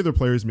do, you see other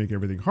players, making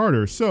everything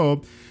harder.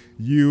 So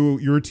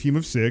you're a team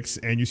of 6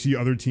 and you see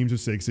other teams of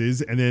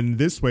 6s, and then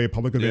this way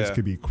public events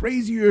could be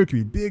crazier, could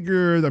be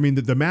bigger. I mean,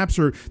 the maps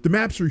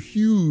are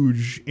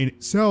huge in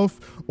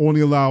itself,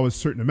 only allow a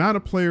certain amount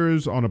of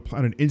players on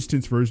an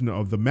instance version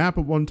of the map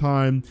at one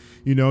time,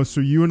 you know,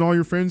 so you and all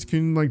your friends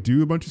can like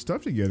do a bunch of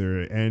stuff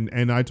together.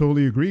 And I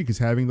totally agree, because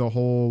having the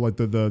whole like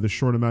the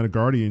short amount of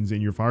Guardians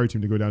in your fire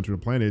team to go down to the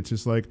planet, it's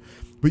just like,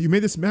 but you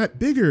made this map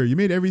bigger, you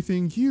made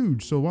everything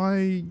huge, so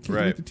why can't you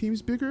make the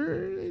teams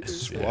bigger?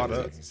 Squad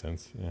up. Makes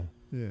sense.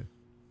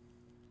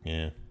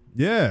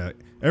 Yeah.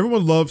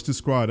 Everyone loves to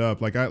squad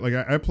up. Like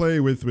I play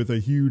with a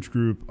huge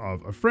group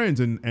of friends,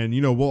 and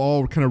you know, we'll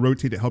all kind of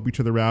rotate to help each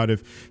other out.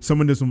 If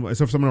someone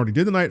already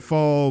did the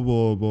Nightfall,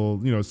 we'll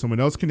you know, someone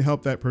else can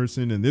help that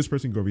person, and this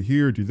person can go over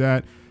here, do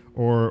that,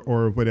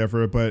 or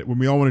whatever. But when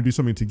we all want to do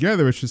something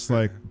together, it's just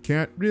like,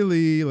 can't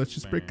really. Let's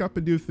just break up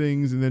and do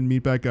things, and then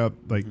meet back up,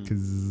 like,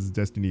 because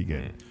Destiny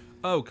again.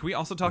 Oh, can we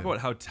also talk about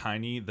how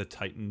tiny the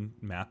Titan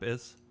map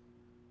is?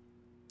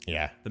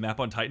 Yeah. The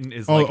map on Titan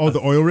is the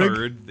oil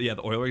rig? Yeah,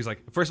 the oil rig is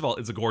like, first of all,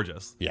 it's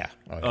gorgeous. Yeah.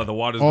 The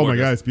water's gorgeous. Oh my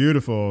God, it's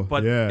beautiful.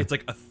 But yeah. it's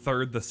like a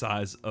third the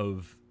size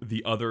of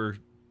the other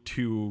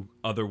 2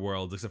 other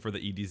worlds, except for the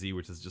EDZ,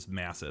 which is just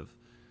massive.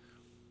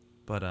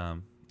 But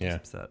I'm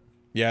upset.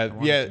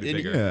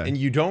 And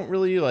you don't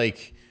really,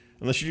 like,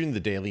 unless you're doing the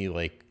daily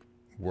like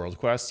world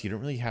quests, you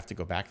don't really have to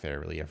go back there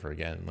really ever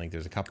again. Like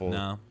there's a couple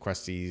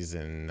questies,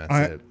 and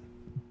that's it.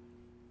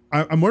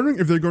 I'm wondering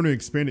if they're going to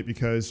expand it,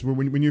 because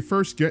when you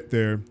first get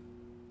there,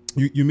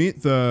 you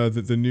meet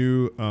the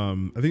new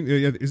I think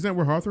isn't that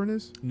where Hawthorne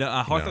is? No,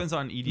 Hawthorne's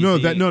on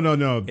EDZ.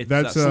 No. It's,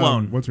 that's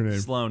Sloan. What's her name?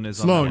 Sloan is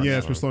Sloan. on Yeah,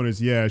 that's where Sloan is.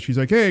 Yeah, she's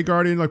like, hey,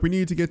 Guardian, like we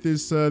need to get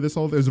this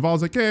whole.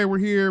 Zaval's like, hey, we're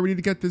here. We need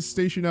to get this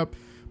station up.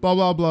 Blah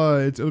blah blah.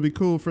 It'll be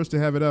cool for us to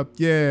have it up.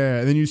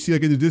 Yeah, and then you see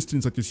like in the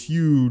distance like this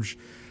huge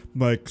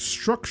like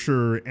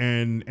structure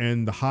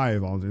and the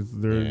hive.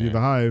 The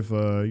hive.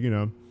 You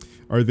know.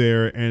 are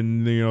there,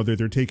 and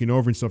they're taking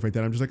over and stuff like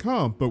that. I'm just like,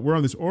 but we're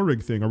on this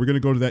Orig thing. Are we going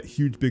to go to that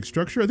huge big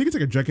structure? I think it's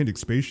like a gigantic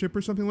spaceship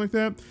or something like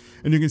that,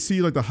 and you can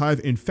see like the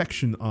hive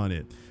infection on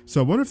it.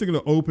 So I wonder if they're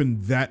going to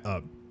open that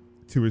up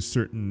to a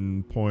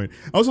certain point.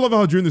 I also love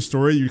how during the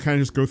story you kind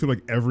of just go through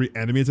like every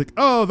enemy. It's like,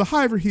 oh, the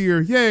hive are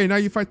here, yay! Now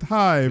you fight the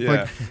hive. Yeah.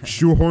 Like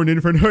shoehorned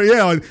in for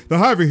like the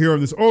hive are here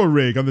on this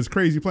Orig on this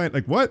crazy planet.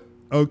 Like what?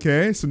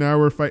 Okay, so now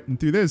we're fighting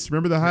through this.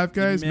 Remember the hive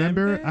guys?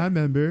 Remember? I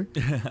remember.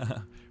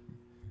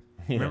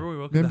 Remember we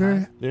woke up the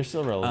hive? They're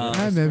still relevant.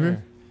 I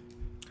remember.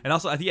 And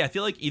also, I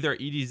feel like either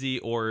EDZ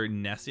or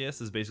Nessius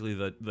is basically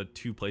the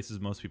two places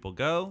most people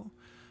go.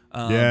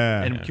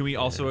 And can we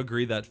also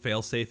agree that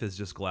failsafe is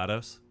just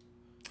GLaDOS?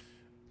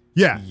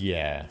 Yeah.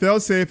 Yeah.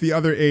 Failsafe, the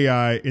other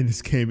AI in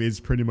this game,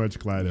 is pretty much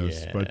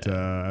GLaDOS, but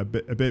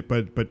a bit,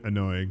 but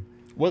annoying.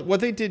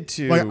 What they did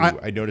too,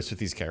 I noticed with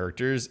these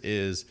characters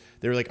is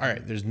they were like, all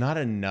right, there's not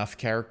enough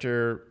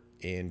character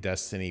in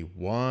Destiny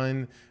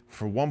 1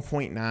 for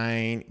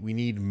 1.9. We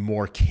need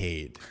more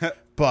Cade,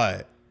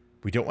 but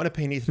we don't want to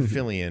pay Nathan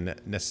Fillion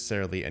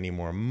necessarily any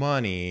more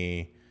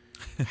money.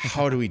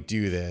 How do we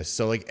do this?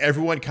 So like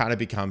everyone kind of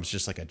becomes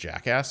just like a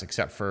jackass,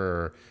 except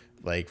for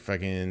like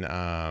fucking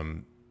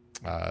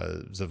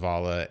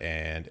Zavala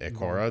and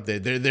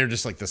Ikora. They're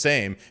just like the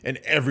same, and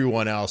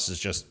everyone else is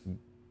just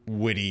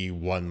witty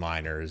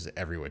one-liners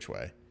every which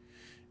way.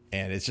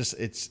 And it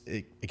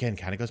again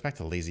kind of goes back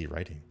to lazy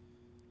writing.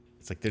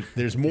 It's like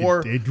there's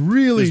more. It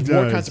really there's does.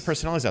 more kinds of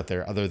personalities out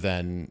there other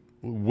than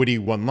witty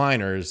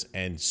one-liners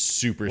and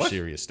super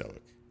serious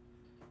stoic.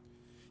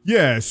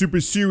 Yeah,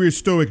 super serious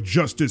stoic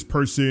justice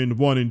person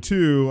 1 and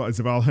 2,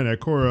 Zavala and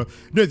Ikora,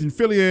 Nathan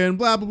Fillion,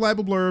 blah blah blah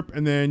blah blurp,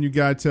 and then you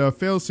got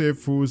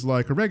Failsafe, who's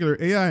like a regular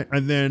AI,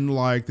 and then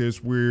like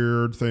this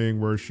weird thing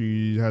where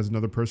she has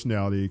another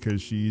personality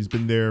because she's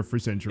been there for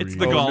centuries. It's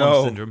the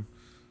Gollum syndrome.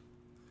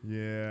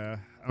 Yeah,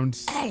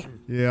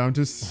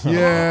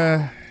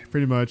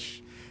 pretty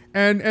much.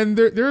 And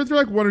there are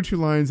like 1 or 2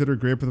 lines that are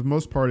great, but for the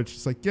most part, it's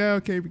just like, yeah,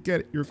 okay, we get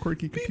it. You're a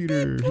quirky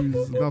computer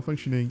who's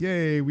malfunctioning.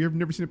 Yay, we have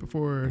never seen it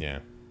before. Yeah.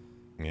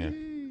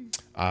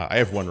 I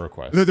have one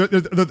request. I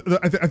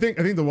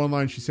think the one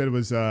line she said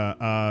was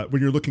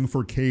when you're looking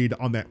for Cade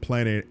on that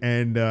planet,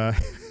 and and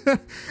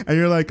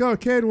you're like, oh,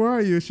 Cade, where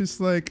are you? It's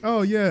just like,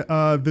 oh yeah,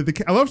 I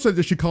love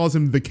that she calls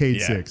him the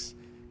Cade 6.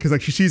 Because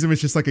like she sees him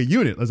as just like a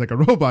unit, as like a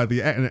robot,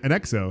 an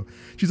exo.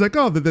 She's like,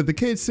 oh, the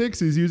Cade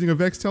 6 is using a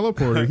Vex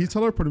teleporter. He's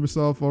teleporting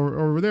himself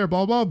over there,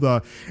 blah blah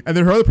blah. And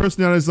then her other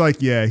personality is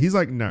like, yeah, he's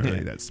like not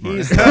really that smart.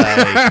 He's like,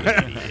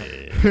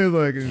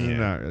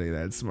 not really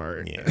that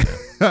smart. Yeah.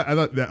 I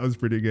thought that was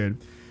pretty good.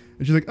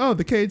 And she's like, oh,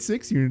 the Cade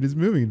 6 unit is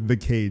moving. The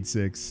Cade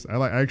 6.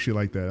 I actually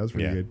like that. That was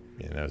pretty good.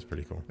 Yeah, that was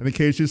pretty cool. And the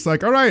Cade's just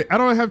like, all right, I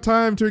don't have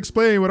time to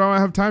explain what I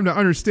don't have time to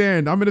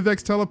understand. I'm in a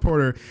Vex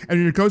teleporter.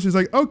 And your coach is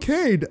like, oh,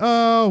 Cade,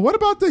 what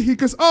about he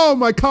goes, oh,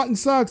 my cotton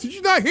socks. Did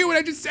you not hear what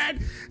I just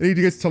said? And he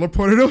gets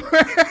teleported away.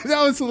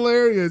 That was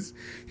hilarious.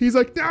 He's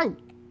like, no,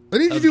 I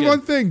need you to do one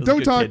thing.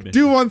 Don't talk.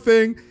 Do one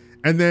thing.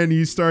 And then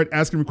you start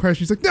asking him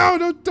questions. He's like,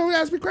 no, don't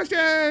ask me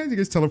questions. He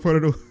gets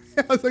teleported away.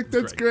 I was like,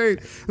 that's great.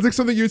 It's like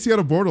something you'd see out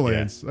of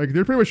Borderlands. Like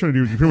they're pretty much trying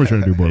to do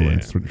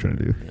Borderlands. That's what they're trying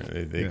to do.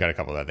 Yeah, they got a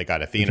couple of that. They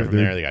got Athena from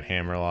there. They got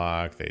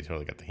Hammerlock. They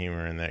totally got the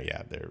humor in there.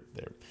 Yeah, they're.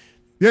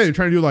 Yeah, they're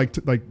trying to do like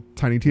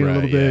Tiny Tina a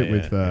little bit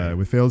with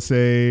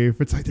Failsafe.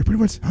 It's like they're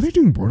pretty much. Are they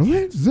doing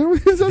Borderlands? Is that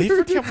what they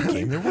forget what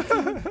game they're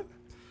working?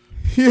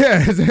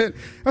 Yeah,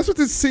 that's what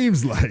this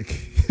seems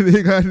like.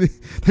 they got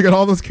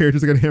all those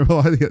characters. They got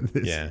Hammerlock. They got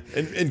this. Yeah,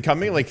 and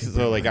coming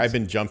I've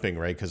been jumping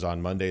right because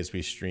on Mondays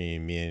we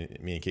stream me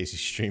and Casey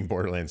stream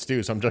Borderlands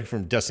 2. So I'm jumping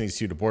from Destiny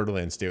 2 to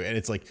Borderlands 2, and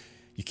it's like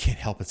you can't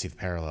help but see the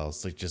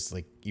parallels. Like just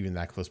like even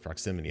that close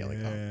proximity. I'm like,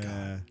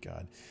 oh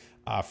god.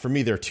 For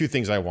me, there are 2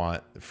 things I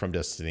want from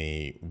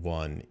Destiny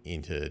 1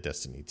 into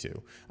Destiny 2.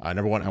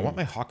 Number 1, I want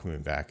my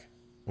Hawkmoon back.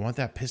 I want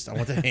that pistol. I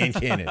want that hand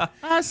cannon.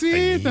 I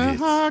see the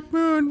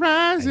Hawkmoon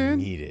rising. I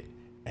need it.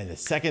 And the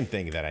second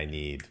thing that I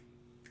need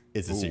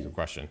is a secret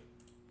question.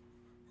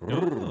 But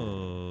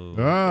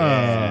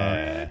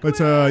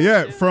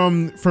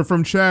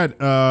from chat,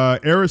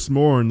 Eris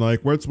Morn,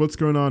 like what's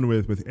going on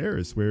with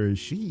Eris? Where is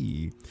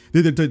she?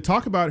 They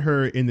talk about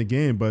her in the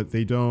game, but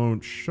they don't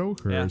show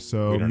her. Yeah.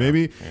 So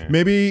maybe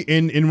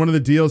in one of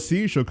the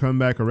DLC she'll come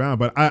back around.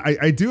 But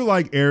I do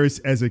like Eris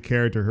as a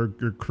character. Her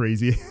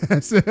crazy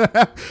ass.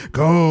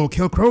 Go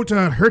kill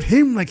Crota, hurt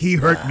him like he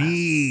hurt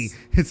me.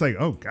 It's like,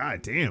 oh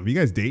god damn, you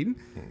guys dating?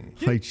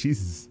 Like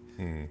Jesus.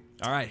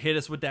 All right, hit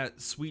us with that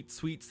sweet,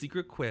 sweet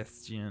secret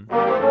question.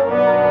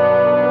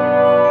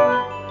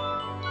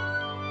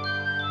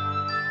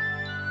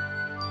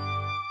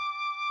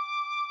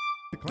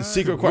 The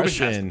secret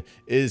question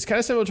is kind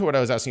of similar to what I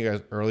was asking you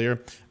guys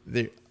earlier.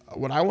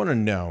 What I want to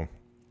know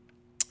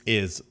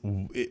is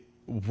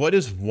what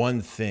is one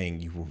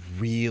thing you were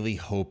really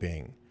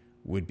hoping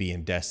would be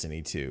in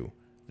Destiny 2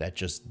 that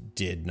just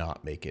did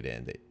not make it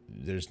in?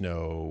 There's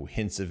no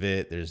hints of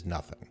it. There's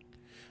nothing.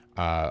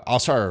 I'll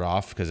start it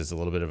off because it's a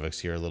little bit of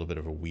obscure, a little bit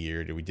of a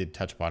weird. We did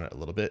touch upon it a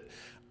little bit.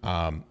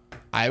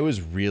 I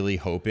was really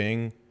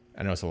hoping,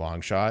 I know it's a long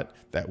shot,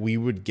 that we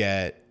would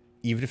get,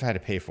 even if I had to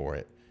pay for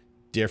it,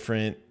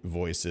 different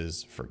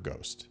voices for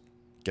Ghost.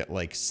 Get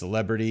like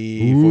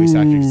celebrity voice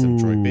acting, some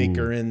Troy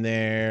Baker in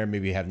there.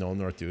 Maybe have Nolan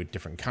North do a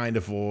different kind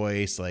of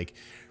voice. Like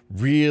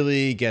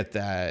really get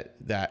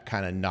that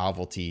kind of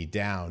novelty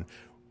down.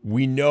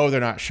 We know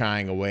they're not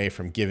shying away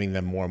from giving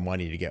them more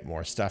money to get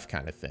more stuff,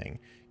 kind of thing.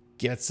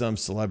 Get some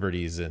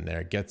celebrities in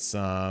there. Get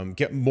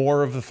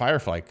more of the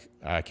Firefly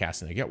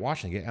cast in there. Get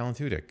Washington. Get Alan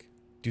Tudyk.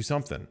 Do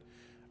something.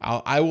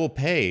 I will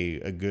pay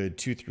a good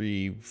 $2,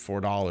 $3,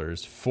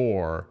 $4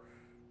 for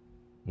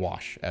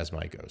Wash as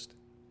my Ghost.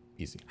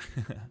 Easy.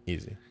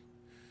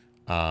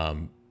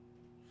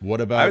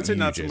 What about I would say you,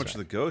 not so Jay much Zach?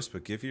 the Ghost,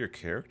 but give your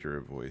character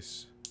a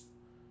voice.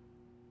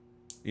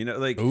 You know,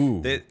 like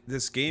Ooh.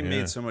 this game Yeah.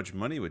 made so much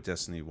money with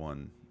Destiny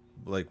 1.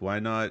 Like why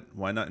not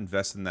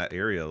invest in that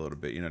area a little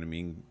bit, you know what I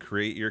mean?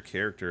 Create your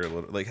character a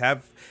little, like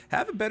have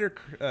a better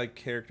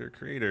character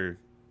creator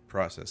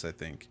process, I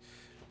think.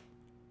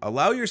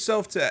 Allow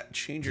yourself to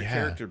change your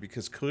character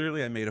because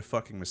clearly I made a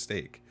fucking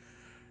mistake.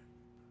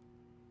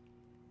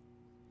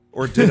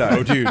 Or did I?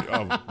 Oh, dude.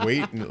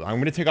 Wait. I'm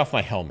going to take off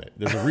my helmet.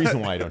 There's a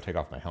reason why I don't take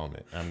off my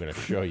helmet. I'm going to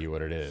show you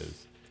what it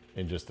is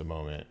in just a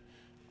moment.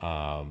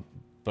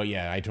 But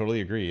yeah, I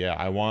totally agree. Yeah,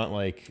 I want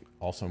like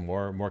also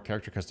more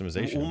character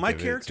customization. Well, my Give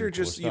it character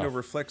some cool just, stuff.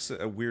 reflects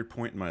a weird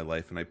point in my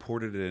life, and I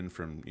ported it in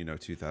from,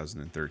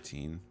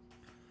 2013.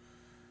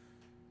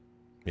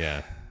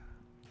 Yeah.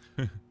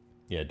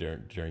 Yeah,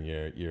 during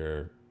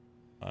your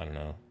I don't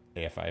know,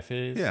 AFI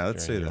phase? Yeah,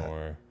 let's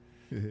During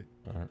say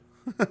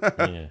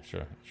that. Yeah,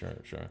 sure.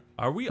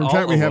 Are we From all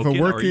chat, we have a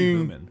awoken, or are you working-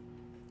 human?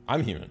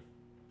 I'm human.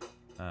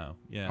 Oh,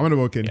 yeah. I'm an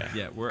awoken.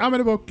 Yeah, I'm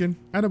an awoken.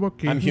 I'm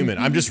awoken. I'm human.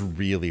 I'm just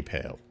really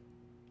pale.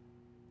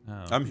 Oh,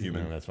 I'm Yeah,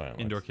 human. that's why I'm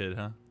indoor kid,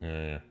 huh?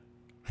 Yeah.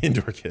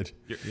 Indoor kid.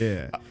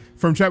 Yeah.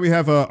 From chat, we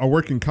have a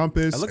working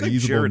compass, I look a like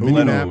usable Jared mini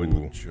Leto map,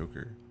 in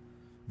Joker.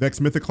 Vex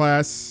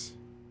Mythoclass,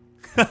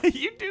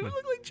 You do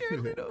look like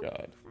Jared Leto.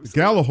 God.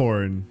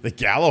 Gallahorn. The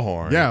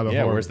Gallahorn. Yeah, the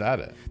yeah. horn. Where's that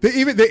at? They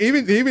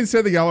even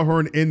said the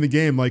Gallahorn in the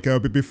game. Like,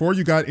 but before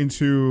you got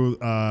into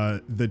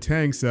the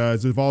tanks,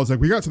 Zaval's like,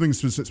 we got something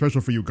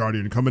special for you,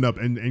 Guardian, coming up.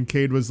 And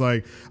Cade was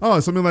like, oh,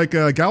 something like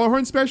a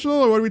Gallahorn special,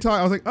 or what are we talking?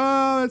 I was like,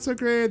 oh, that's so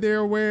great. They're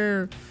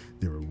aware.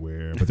 They were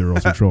aware, but they were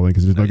also trolling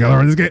because there's no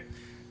Gallahorn in this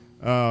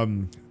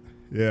game.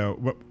 Yeah.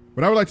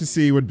 What I would like to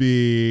see would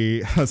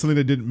be something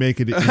that didn't make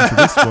it into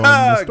this one.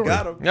 The story.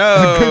 Got him.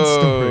 No. Good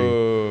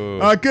story.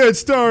 A good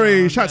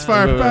story. Shots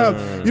fired.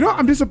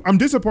 I'm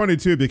disappointed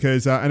too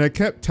because, and I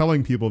kept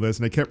telling people this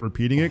and I kept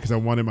repeating it because I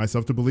wanted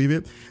myself to believe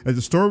it. That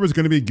the story was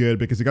going to be good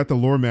because it got the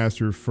lore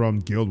master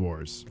from Guild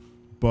Wars.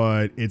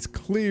 But it's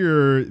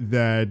clear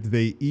that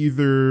they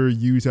either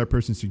use that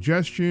person's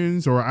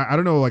suggestions or I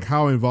don't know like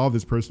how involved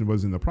this person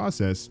was in the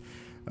process.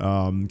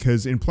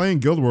 Because in playing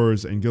Guild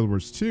Wars and Guild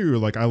Wars 2,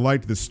 like I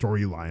liked the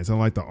storylines, I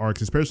liked the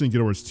arcs, especially in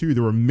Guild Wars 2.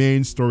 There were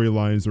main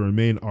storylines, there were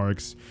main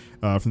arcs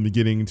from the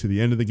beginning to the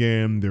end of the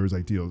game. There was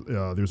like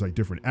there's like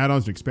different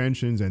add-ons and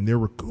expansions, and they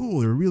were cool.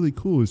 They were really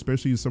cool,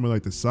 especially some of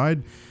like the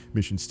side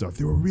mission stuff.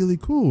 They were really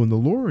cool in the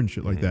lore and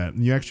shit like that.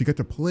 And you actually got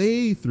to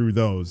play through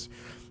those.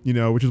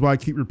 Which is why I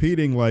keep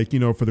repeating, like,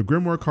 for the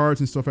Grimoire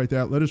cards and stuff like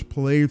that, let us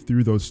play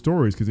through those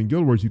stories. Because in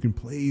Guild Wars, you can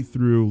play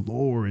through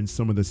lore and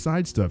some of the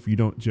side stuff. You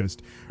don't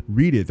just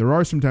read it. There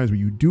are some times where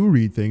you do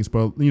read things,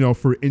 but,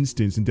 for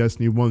instance, in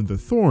Destiny 1, the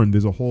Thorn,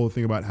 there's a whole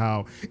thing about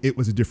how it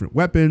was a different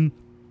weapon.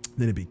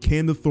 Then it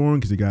became the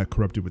Thorn because it got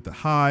corrupted with the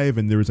Hive,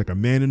 and there was like a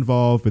man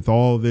involved with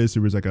all of this.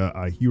 There was like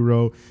a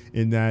hero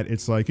in that.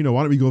 It's like, why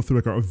don't we go through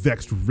like our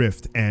Vexed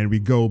Rift and we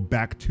go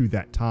back to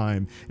that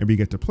time and we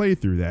get to play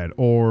through that,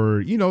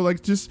 or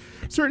like just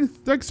certain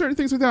things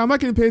like that. I'm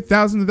not getting paid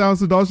thousands and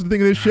thousands of dollars to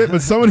think of this shit,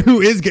 but someone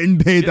who is getting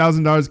paid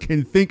 $1,000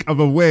 can think of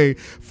a way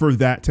for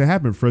that to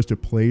happen, for us to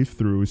play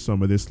through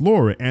some of this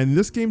lore. And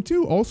this game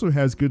too also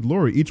has good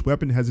lore. Each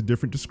weapon has a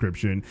different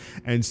description,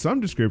 and some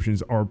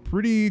descriptions are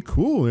pretty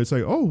cool. And it's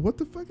like, oh, what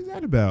the fuck is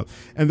that about?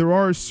 And there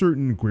are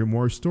certain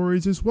Grimoire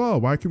stories as well.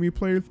 Why can we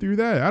play through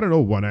that? I don't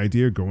know. One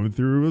idea, going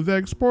through a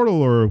Vex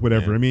portal or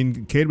whatever. Yeah. I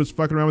mean, Cade was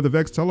fucking around with the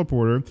Vex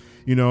teleporter.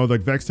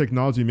 Like Vex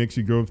technology makes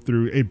you go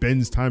through, it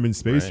bends time and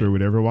space or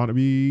whatever. Want to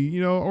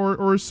be,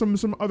 or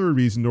some other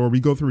reason, or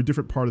we go through a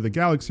different part of the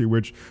galaxy,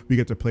 which we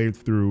get to play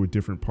through a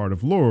different part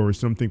of lore or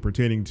something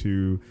pertaining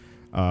to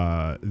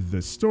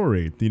the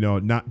story,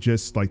 not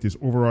just like this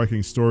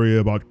overarching story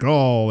about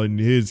Gaul and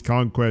his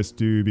conquest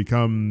to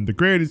become the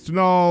greatest in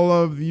all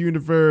of the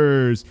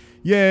universe.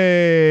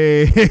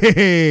 Yay!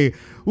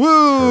 Woo!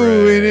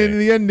 Hooray. And in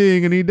the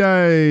ending, and he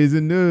dies.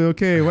 And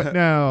okay, what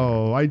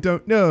now? I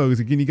don't know. Because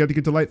again, you got to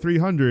get to Light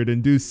 300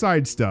 and do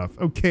side stuff.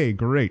 Okay,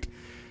 great.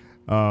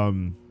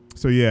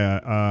 So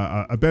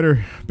yeah, a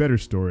better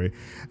story,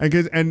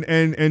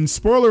 and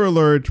spoiler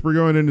alert, we're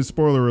going into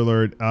spoiler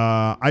alert.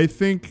 I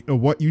think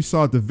what you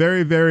saw at the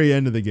very, very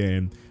end of the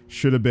game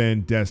should have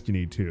been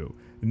Destiny 2,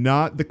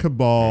 not the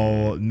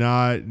Cabal,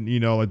 not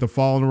like the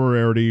Fallen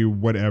Rarity,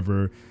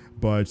 whatever,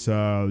 but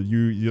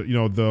you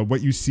know the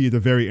what you see at the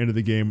very end of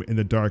the game in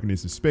the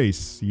darkness of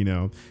space, you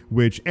know,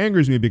 which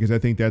angers me because I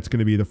think that's going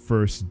to be the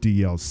first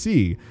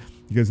DLC.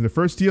 Because in the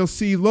first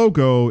DLC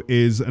logo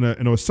is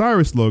an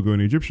Osiris logo, an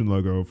Egyptian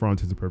logo for all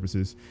intents and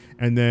purposes.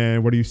 And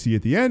then what do you see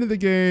at the end of the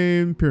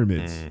game?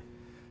 Pyramids.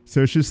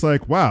 So it's just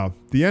like, wow,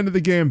 the end of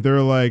the game, they're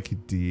like,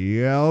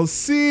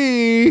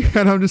 DLC.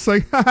 And I'm just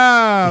like,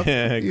 haha.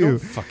 Yeah, go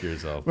fuck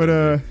yourself.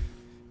 But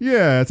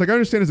yeah, it's like I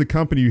understand as a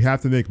company you have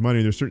to make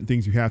money. There's certain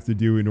things you have to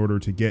do in order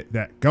to get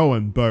that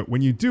going. But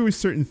when you do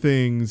certain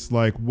things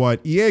like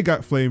what EA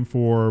got flamed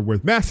for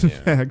with Mass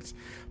Effect,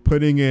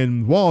 putting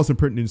in walls and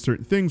putting in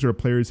certain things where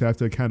players have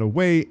to kind of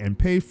wait and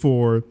pay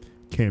for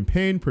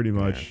campaign pretty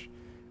much.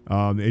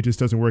 It just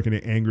doesn't work and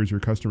it angers your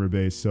customer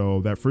base.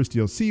 So that first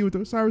DLC with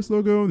the Osiris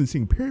logo and then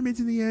seeing pyramids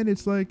in the end,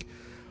 it's like,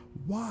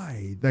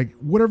 why? Like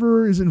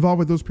whatever is involved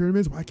with those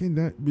pyramids, why can't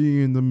that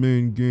be in the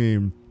main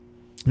game?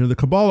 You know, the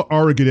Cabal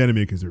are a good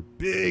enemy because they're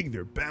big,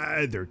 they're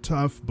bad, they're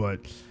tough,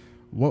 but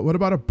what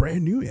about a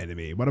brand new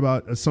enemy? What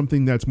about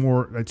something that's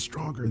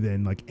stronger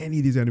than like any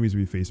of these enemies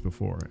we faced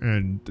before?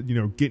 And, you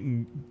know,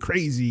 getting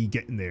crazy,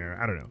 getting there.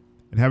 I don't know.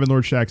 And having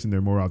Lord Shaxx in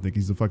there more often.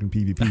 He's the fucking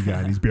PvP guy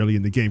and he's barely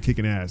in the game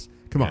kicking ass.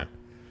 Come on.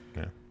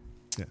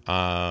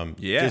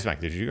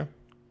 J-Smack, did you go?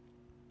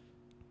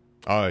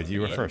 Oh,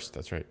 you were first.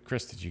 That's right.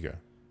 Chris, did you go?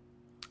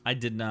 I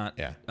did not.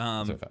 Yeah.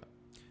 That's what I thought.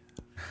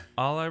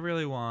 All I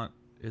really want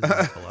is my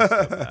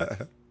Telesto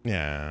back.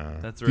 Yeah.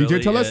 That's really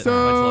DJ Telesto. it.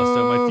 My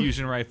Telesto, my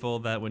fusion rifle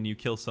that when you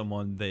kill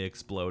someone, they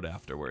explode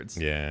afterwards.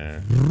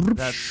 Yeah.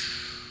 That's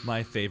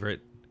my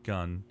favorite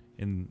gun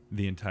in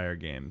the entire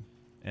game,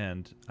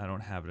 and I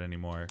don't have it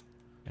anymore.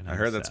 And I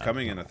heard that's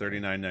coming in a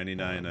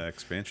 $39.99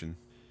 expansion.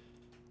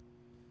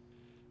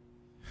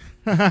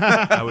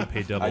 I would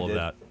pay double of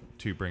that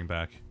to bring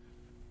back.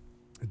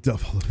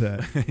 Double of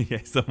that. Yeah,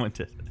 someone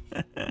did.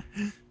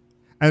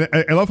 And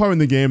I love how in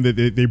the game that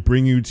they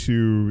bring you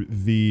to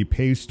the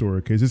pay store,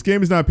 because this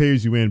game is not pay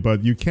as you win,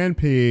 but you can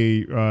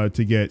pay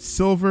to get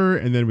silver,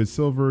 and then with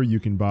silver you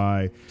can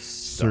buy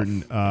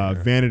certain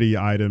vanity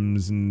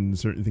items and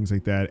certain things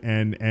like that.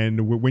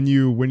 And when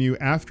you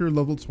after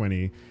level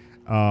 20,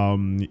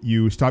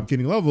 you stop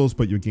getting levels,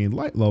 but you gain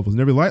light levels. And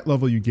every light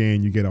level you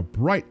gain, you get a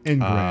bright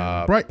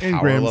engram. Bright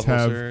engrams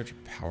have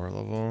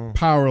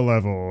power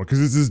level, because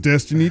this is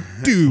Destiny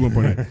 2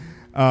 1.9.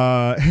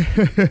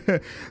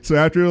 So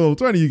after level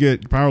 20 you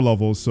get power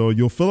levels, so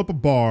you'll fill up a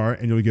bar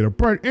and you'll get a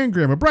bright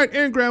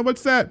engram.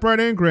 What's that? Bright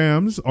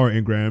engrams are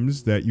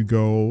engrams that you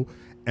go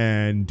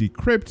and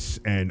decrypt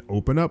and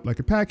open up like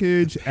a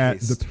package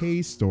at the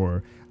pay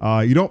store.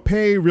 You don't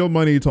pay real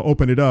money to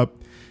open it up.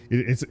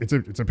 It's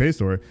a pay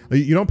store.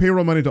 Like, you don't pay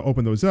real money to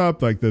open those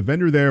up. Like the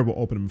vendor there will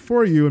open them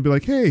for you and be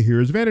like, hey,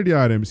 here's vanity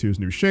items, here's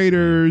new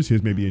shaders,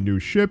 here's maybe a new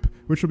ship,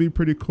 which will be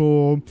pretty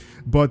cool.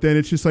 But then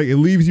it's just like it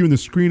leaves you in the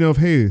screen of,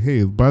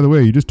 hey, by the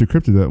way, you just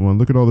decrypted that one.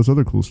 Look at all this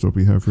other cool stuff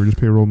we have for just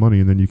pay real money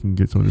and then you can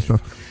get some of this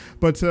stuff.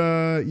 But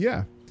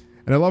yeah.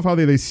 And I love how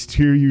they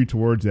steer you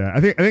towards that.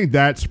 I think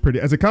that's pretty,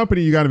 as a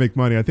company, you got to make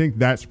money. I think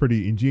that's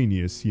pretty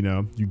ingenious. You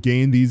know, you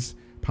gain these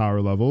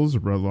power levels,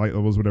 light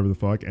levels, whatever the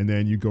fuck, and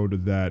then you go to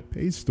that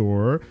pay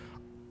store,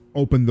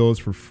 open those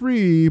for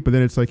free, but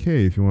then it's like,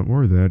 hey, if you want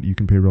more of that, you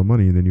can pay real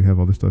money, and then you have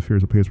all this stuff here,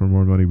 so pay us for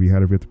more money. We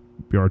had it,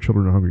 our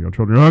children are hungry. Our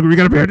children are hungry. We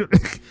gotta pay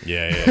it.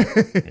 Yeah.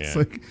 It's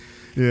like,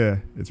 yeah,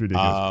 it's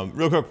ridiculous.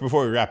 Real quick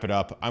before we wrap it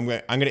up, I'm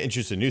going to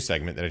introduce a new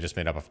segment that I just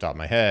made up off the top of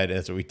my head. And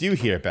that's what we do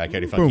here at Bad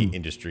Coyote Funky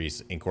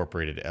Industries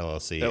Incorporated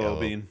LLC,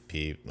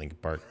 LLP, Lincoln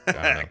Park.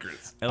 I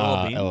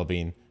don't know. LL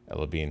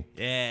Bean.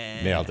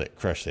 Yeah. Nailed it.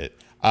 Crushed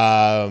it.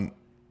 We're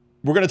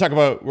going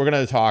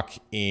to talk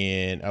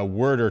in a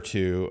word or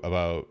two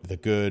about the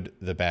good,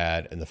 the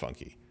bad, and the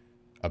funky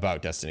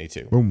about Destiny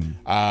 2.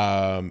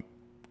 Boom.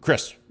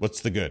 Chris,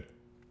 what's the good?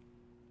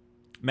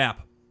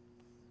 Map.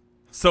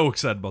 So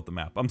excited about the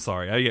map. I'm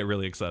sorry. I get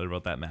really excited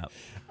about that map.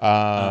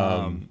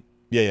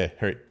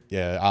 Hurry.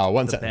 Yeah.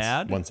 One sentence.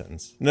 Bad? One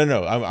sentence.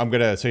 No. I'm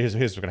gonna. So here's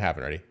what's gonna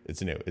happen. Ready?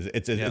 It's new.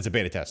 It's a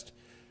beta test.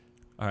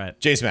 All right.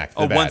 J-Smack.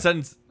 Oh, bad. one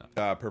sentence.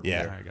 Purple.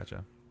 Yeah. All right,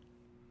 gotcha.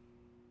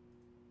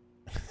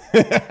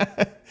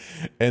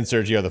 And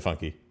Sergio the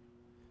funky.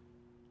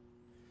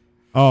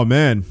 Oh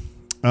man,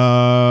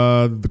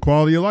 the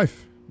quality of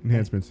life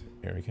enhancements.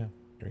 Here we go.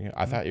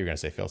 I thought you were gonna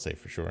say failsafe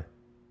for sure,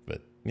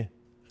 but yeah.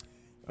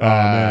 Oh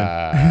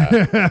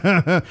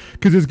man,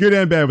 because it's good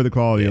and bad with the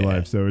quality of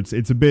life. So it's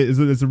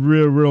a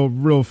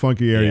real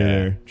funky area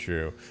there.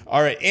 True.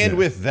 All right, and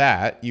with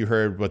that, you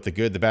heard what the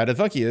good, the bad, and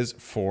the funky is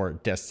for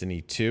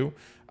Destiny 2.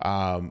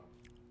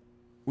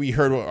 We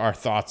heard what our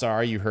thoughts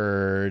are. You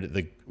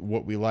heard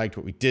what we liked,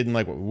 what we didn't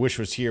like, what we wish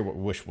was here, what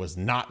we wish was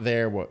not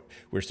there, what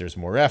wish there's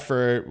more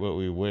effort, what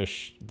we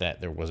wish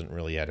that there wasn't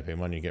really had to pay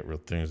money to get real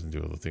things and do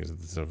other things,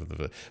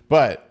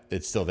 but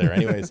it's still there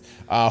anyways.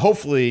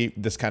 Hopefully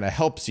this kind of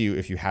helps you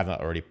if you have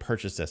not already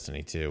purchased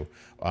Destiny 2,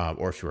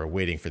 or if you are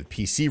waiting for the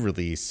PC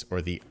release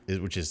or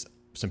which is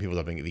some people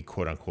dubbing the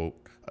quote unquote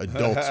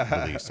adult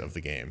release of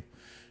the game.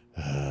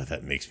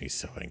 That makes me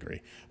so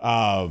angry.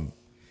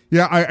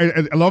 Yeah,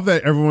 I love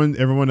that everyone,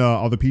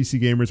 all the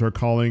PC gamers are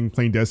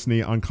playing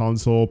Destiny on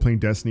console, playing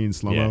Destiny in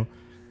slow mo.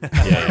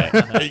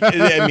 Yeah.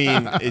 I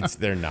mean,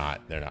 they're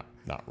not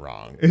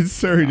wrong. It's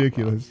so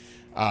ridiculous.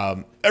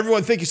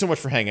 Everyone, thank you so much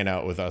for hanging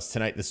out with us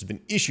tonight. This has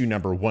been issue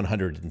number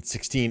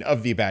 116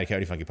 of the Bad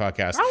Coyote Funky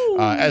podcast.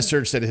 As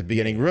Serge said at the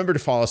beginning, remember to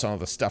follow us on all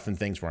the stuff and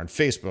things. We're on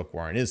Facebook,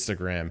 we're on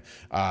Instagram,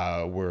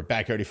 we're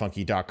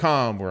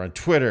badcoyotefunky.com, we're on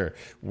Twitter,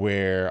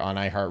 we're on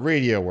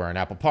iHeartRadio, we're on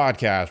Apple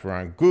Podcasts, we're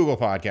on Google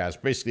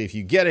Podcasts. Basically, if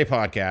you get a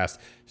podcast,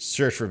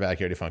 search for Bad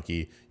Coyote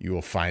Funky. You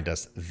will find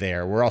us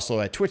there. We're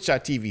also at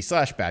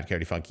twitch.tv/Bad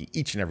Coyote Funky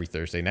each and every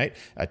Thursday night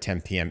at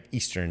 10 p.m.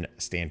 Eastern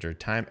Standard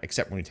Time,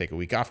 except when we take a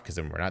week off, because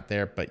then we're not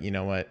there. But you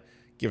know what?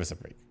 Give us a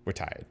break. We're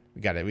tired.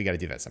 We got to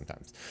do that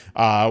sometimes.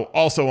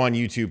 Also on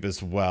YouTube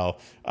as well.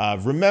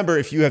 Remember,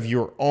 if you have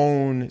your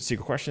own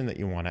secret question that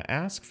you want to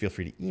ask, feel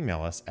free to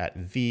email us at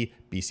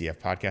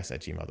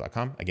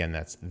thebcfpodcast@gmail.com. Again,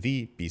 that's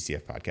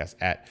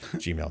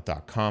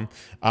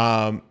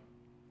thebcfpodcast@gmail.com.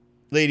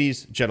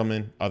 Ladies,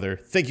 gentlemen,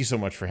 thank you so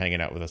much for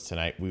hanging out with us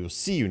tonight. We will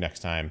see you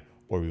next time,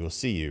 or we will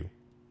see you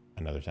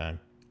another time.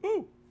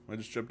 Ooh, I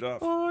just jumped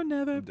off. Or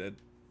never. I'm dead.